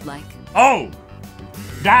well if you'd like. Oh!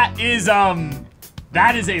 That is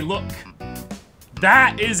a look.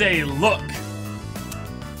 That is a look.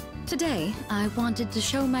 Today, I wanted to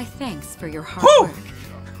show my thanks for your hard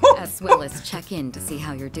work, as well as check in to see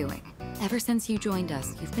how you're doing. Ever since you joined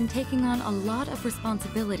us, you've been taking on a lot of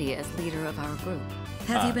responsibility as leader of our group.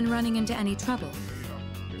 Have you been running into any trouble?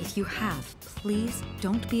 If you have, please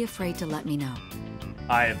don't be afraid to let me know.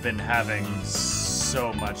 I have been having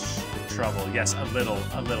so much trouble. Yes, a little,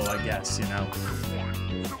 I guess, you know.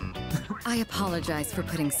 I apologize for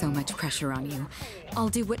putting so much pressure on you. I'll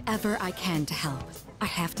do whatever I can to help. I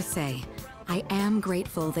have to say, I am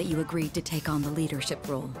grateful that you agreed to take on the leadership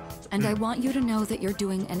role. And I want you to know that you're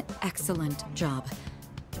doing an excellent job.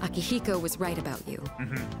 Akihiko was right about you.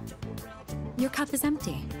 Your cup is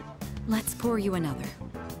empty. Let's pour you another.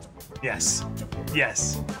 Yes.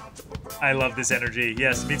 Yes. I love this energy.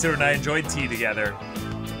 Yes, Mitsuru and I enjoyed tea together.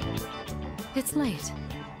 It's late.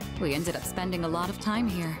 We ended up spending a lot of time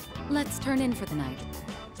here. Let's turn in for the night.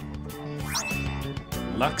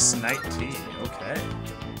 Lux night tea. Okay.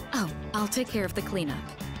 Oh, I'll take care of the cleanup.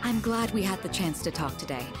 I'm glad we had the chance to talk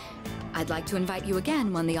today. I'd like to invite you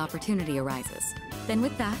again when the opportunity arises. Then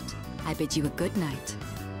with that, I bid you a good night.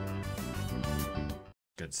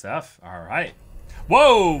 Good stuff. All right.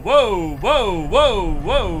 Whoa, whoa, whoa, whoa,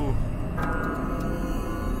 whoa.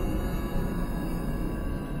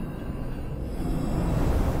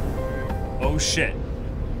 Oh shit.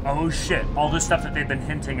 Oh shit. All the stuff that they've been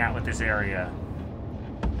hinting at with this area.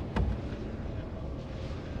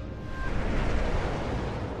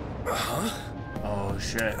 Huh? Oh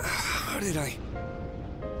shit. How did I...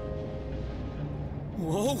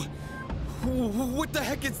 Whoa! What the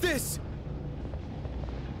heck is this?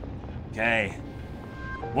 Okay.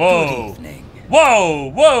 Whoa. Good evening. Whoa,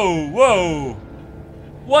 whoa, whoa.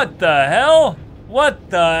 What the hell? What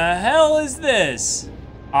the hell is this?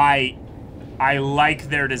 I like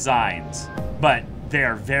their designs, but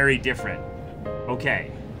they're very different.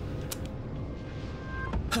 Okay.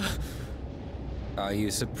 Are you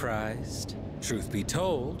surprised? Truth be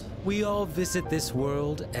told, we all visit this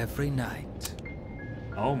world every night.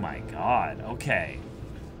 Oh my god, okay.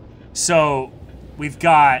 So, we've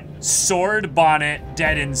got sword bonnet,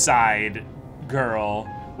 dead inside girl.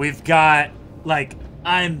 We've got, like,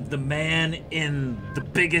 I'm the man in the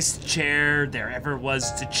biggest chair there ever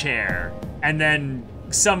was to chair. And then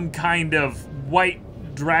some kind of white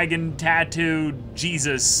dragon tattooed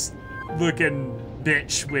Jesus looking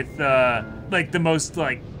bitch with, like the most,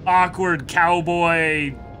 like, awkward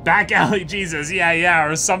cowboy back alley Jesus. Yeah,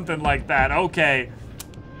 or something like that. Okay.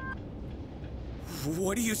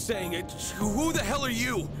 What are you saying? Who the hell are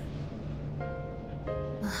you?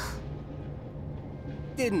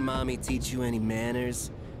 Didn't Mommy teach you any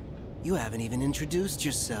manners? You haven't even introduced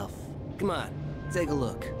yourself. Come on, take a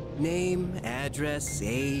look. Name, address,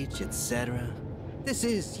 age, etc. This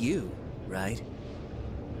is you, right?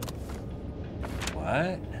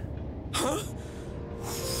 What? Huh?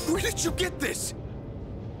 Where did you get this?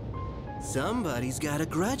 Somebody's got a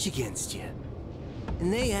grudge against you.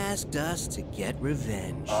 And they asked us to get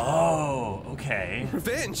revenge. Oh, okay.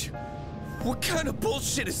 Revenge? What kind of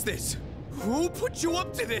bullshit is this? Who put you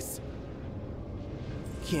up to this?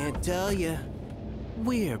 Can't tell you.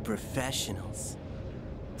 We're professionals.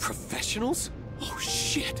 Professionals? Oh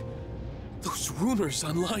shit. Those rumors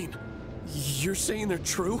online. You're saying they're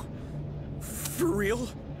true? For real?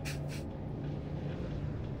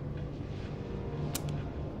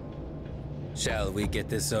 Shall we get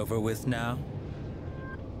this over with now?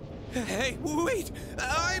 Hey, wait!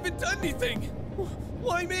 I haven't done anything!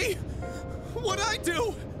 Why me? What'd I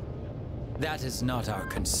do? That is not our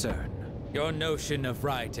concern. Your notion of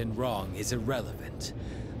right and wrong is irrelevant.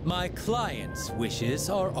 My client's wishes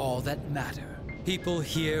are all that matter. People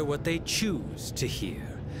hear what they choose to hear,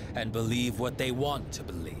 and believe what they want to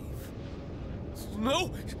believe.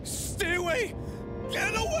 No! Stay away!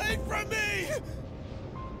 Get away from me!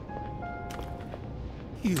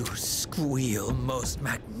 You squeal most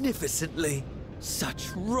magnificently.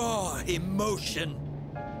 Such raw emotion.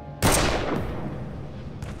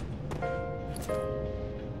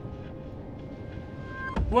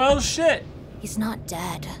 Well, shit. He's not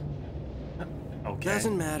dead. Okay.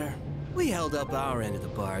 Doesn't matter. We held up our end of the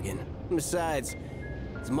bargain. Besides,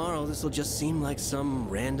 tomorrow this will just seem like some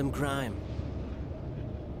random crime.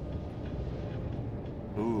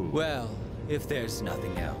 Ooh. Well, if there's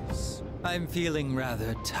nothing else, I'm feeling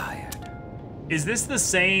rather tired. Is this the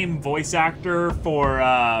same voice actor for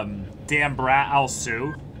Dan Brat Al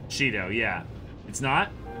Sue? Cheeto, yeah. It's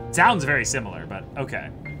not? Sounds very similar, but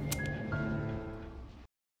okay.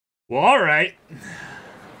 Well, alright.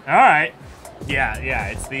 Alright. Yeah,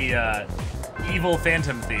 it's the evil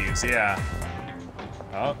Phantom Thieves, yeah.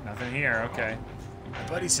 Oh, nothing here, okay. My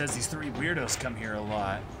buddy says these three weirdos come here a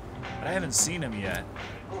lot, but I haven't seen them yet.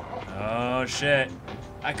 Oh, shit.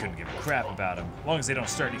 I couldn't give a crap about them. As long as they don't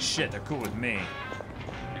start any shit, they're cool with me.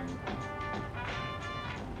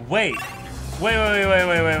 Wait. Wait.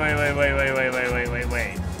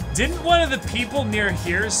 Didn't one of the people near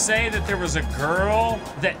here say that there was a girl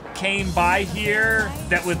that came by here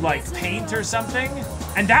that would, like, paint or something?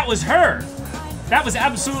 And that was her. That was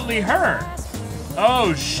absolutely her.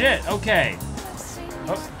 Oh, shit. Okay.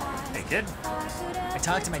 Oh, hey, kid. I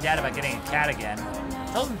talked to my dad about getting a cat again.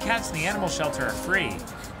 I told him cats in the animal shelter are free.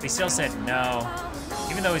 But he still said no.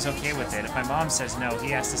 Even though he's okay with it, if my mom says no, he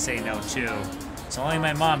has to say no too. So only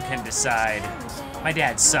my mom can decide. My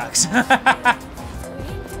dad sucks. Oh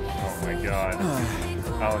my god.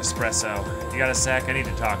 Oh, espresso. You got a sec? I need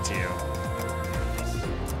to talk to you.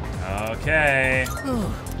 Okay.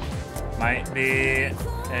 Might be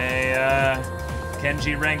a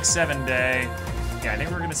Kenji rank 7 day. Yeah, I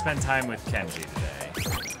think we're gonna spend time with Kenji today.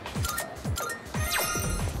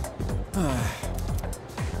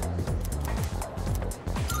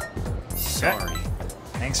 Sorry.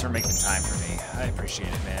 Thanks for making time for me. I appreciate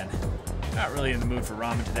it, man. Not really in the mood for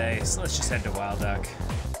ramen today, so let's just head to Wild Duck.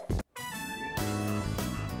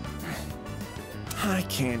 I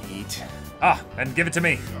can't eat. Ah, then give it to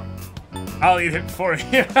me. I'll eat it for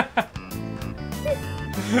you.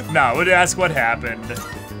 No, would ask what happened.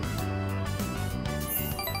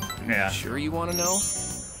 Yeah. Sure you want to know?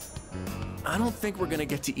 I don't think we're gonna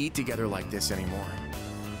get to eat together like this anymore.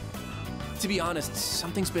 To be honest,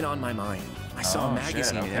 something's been on my mind. I saw a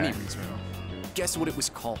magazine in Emiry's room. Guess what it was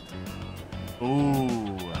called?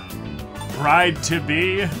 Ooh. Bride to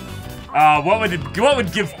be? What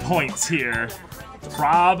would give points here?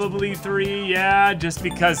 Probably 3, yeah, just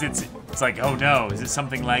because it's like, oh no, is it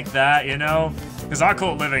something like that, you know? Because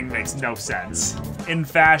occult living makes no sense. In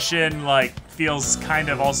fashion, like, feels kind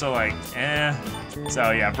of also like, eh.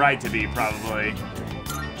 So yeah, bride to be probably.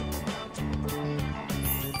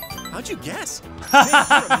 How'd you guess? Man,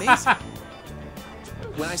 you're amazing.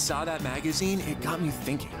 When I saw that magazine, it got me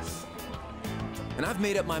thinking. And I've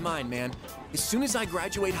made up my mind, man. As soon as I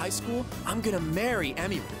graduate high school, I'm gonna marry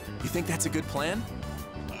Emiry. You think that's a good plan?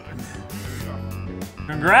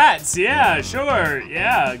 Congrats, yeah, sure,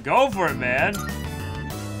 yeah, go for it, man.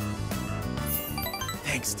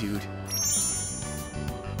 Thanks, dude.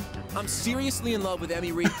 I'm seriously in love with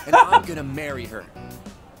Emiry, and I'm gonna marry her.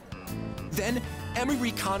 Then,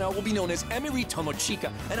 Emiry Kana will be known as Emiry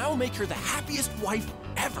Tomochika, and I will make her the happiest wife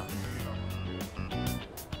ever.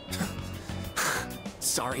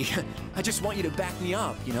 Sorry, I just want you to back me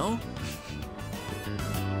up, you know?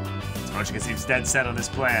 Tomochika seems dead set on this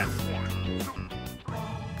plan.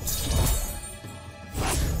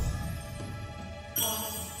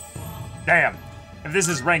 Damn, if this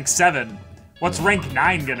is rank 7, what's rank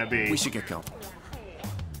 9 gonna be? We should get going.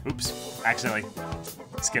 Oops, accidentally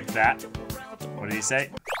skipped that. What did he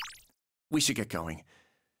say? We should get going.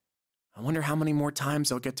 I wonder how many more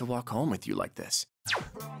times I'll get to walk home with you like this.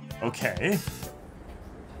 Okay.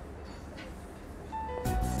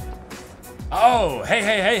 Oh,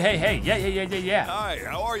 hey, yeah. Hi,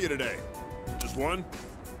 how are you today? Just one?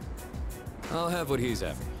 I'll have what he's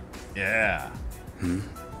having. Yeah.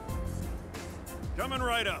 Coming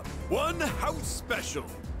right up. One house special.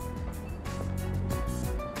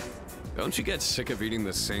 Don't you get sick of eating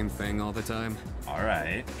the same thing all the time? All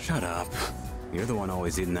right. Shut up. You're the one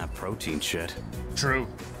always eating that protein shit. True.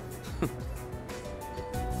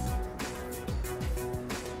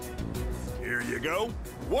 Here you go.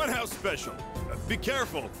 One house special. Be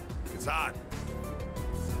careful. It's hot.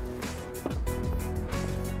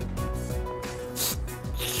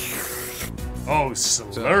 Oh,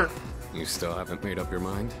 slurp. So, you still haven't made up your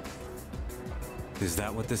mind? Is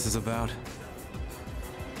that what this is about?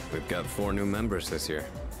 We've got 4 new members this year.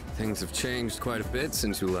 Things have changed quite a bit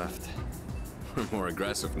since you left. We're more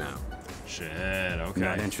aggressive now. Shit, okay.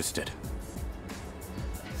 Not interested.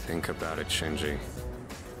 Think about it, Shinji.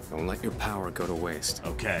 Don't let your power go to waste.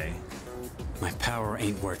 Okay. My power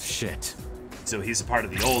ain't worth shit. So he's a part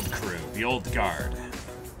of the old crew, the old guard.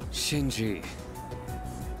 Shinji.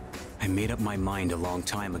 I made up my mind a long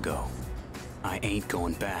time ago. I ain't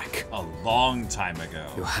going back. A long time ago.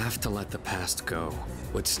 You have to let the past go.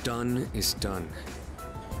 What's done is done.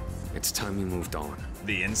 It's time you moved on.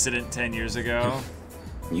 The incident 10 years ago?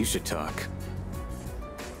 You should talk.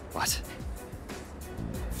 What?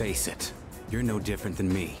 Face it. You're no different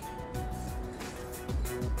than me.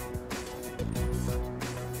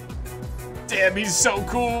 Damn, he's so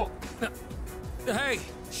cool. Hey,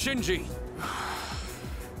 Shinji.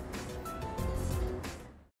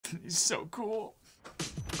 He's so cool.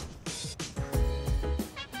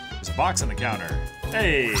 There's a box on the counter.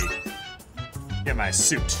 Hey, get my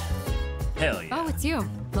suit. Hell yeah. Oh, it's you.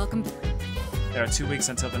 Welcome. There are 2 weeks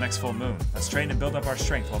until the next full moon. Let's train and build up our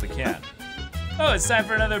strength while we can. Oh, it's time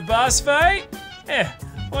for another boss fight?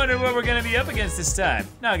 Wonder what we're gonna be up against this time.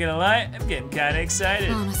 Not gonna lie, I'm getting kinda excited.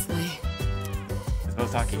 Honestly. With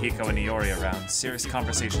both Akihiko and Iori around, serious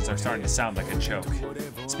conversations are starting to sound like a joke.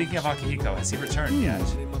 Speaking of Akihiko, has he returned yet?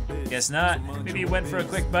 Guess not. Maybe he went for a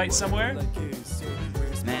quick bite somewhere?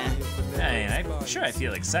 Nah. I'm sure I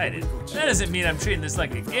feel excited. That doesn't mean I'm treating this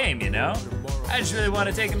like a game, you know? I just really want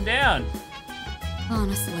to take him down.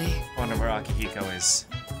 Honestly. Wonder where Akihiko is.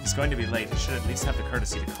 He's going to be late. He should at least have the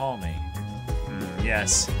courtesy to call me.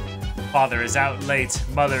 Yes. Father is out late.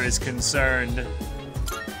 Mother is concerned.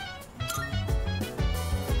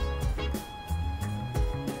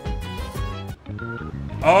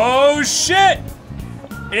 Oh shit!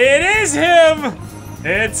 It is him!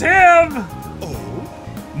 It's him!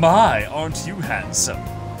 Oh? My, aren't you handsome?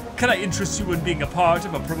 Can I interest you in being a part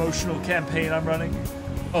of a promotional campaign I'm running?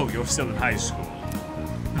 Oh, you're still in high school.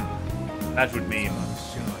 That would mean,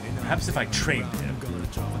 perhaps if I trained him.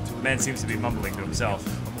 The man seems to be mumbling to himself.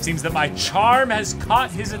 Seems that my charm has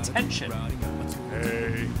caught his attention.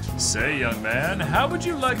 Hey, say young man, how would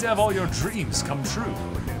you like to have all your dreams come true?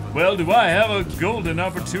 Well, do I have a golden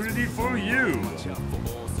opportunity for you?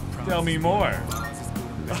 Tell me more.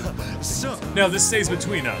 So... Now, this stays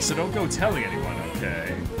between us, so don't go telling anyone,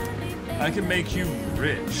 okay? I can make you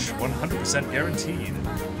rich, 100% guaranteed.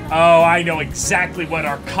 Oh, I know exactly what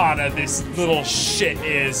arcana this little shit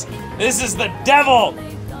is. This is the devil!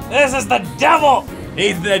 This is the devil!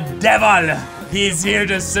 He's the devil! He's here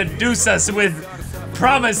to seduce us with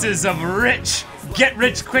promises of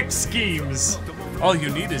get-rich-quick schemes. All you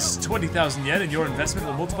need is 20,000 yen and your investment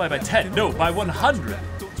will multiply by 10, no, by 100.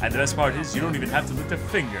 And the best part is you don't even have to lift a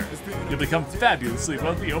finger. You'll become fabulously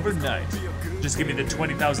wealthy overnight. Just give me the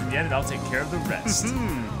 20,000 yen and I'll take care of the rest.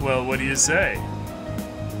 Well, what do you say?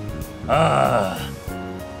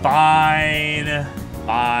 Fine.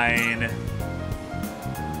 Fine.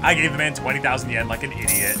 I gave the man 20,000 yen like an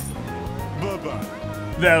idiot. Bye-bye.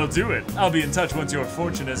 That'll do it. I'll be in touch once your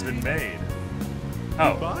fortune has been made.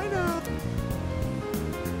 Oh. Bye now.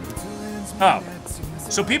 Oh.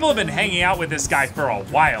 So people have been hanging out with this guy for a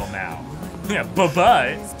while now. Yeah,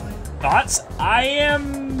 bye-bye. Thoughts? I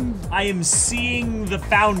am seeing the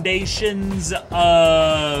foundations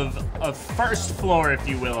of a first floor, if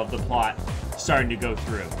you will, of the plot starting to go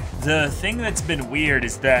through. The thing that's been weird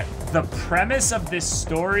is that the premise of this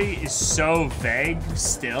story is so vague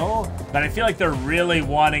still that I feel like they're really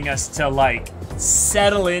wanting us to like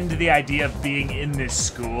settle into the idea of being in this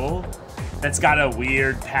school that's got a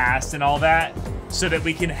weird past and all that, so that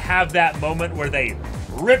we can have that moment where they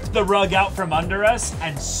rip the rug out from under us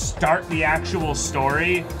and start the actual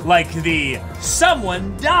story, like the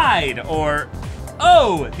someone died, or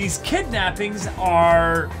oh, these kidnappings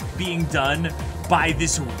are being done by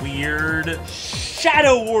this weird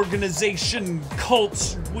shadow organization,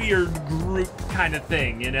 cult, weird group kind of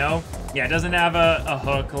thing, you know? Yeah, it doesn't have a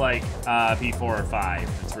hook like P4 or 5.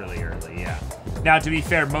 It's really early, yeah. Now, to be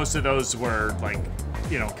fair, most of those were like,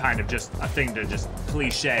 you know, kind of just a thing to just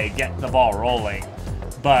cliche, get the ball rolling.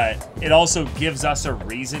 But it also gives us a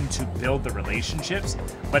reason to build the relationships.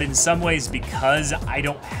 But in some ways, because I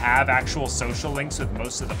don't have actual social links with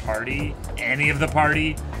most of the party, any of the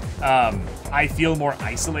party, I feel more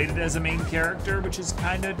isolated as a main character, which is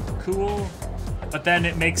kind of cool. But then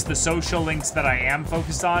it makes the social links that I am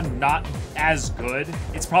focused on not as good.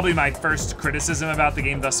 It's probably my first criticism about the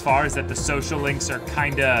game thus far, is that the social links are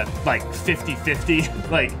kind of like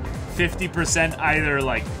 50-50, like 50% either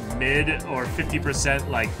like mid or 50%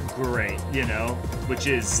 like great, you know, which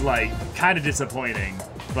is like kind of disappointing,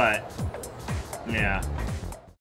 but yeah.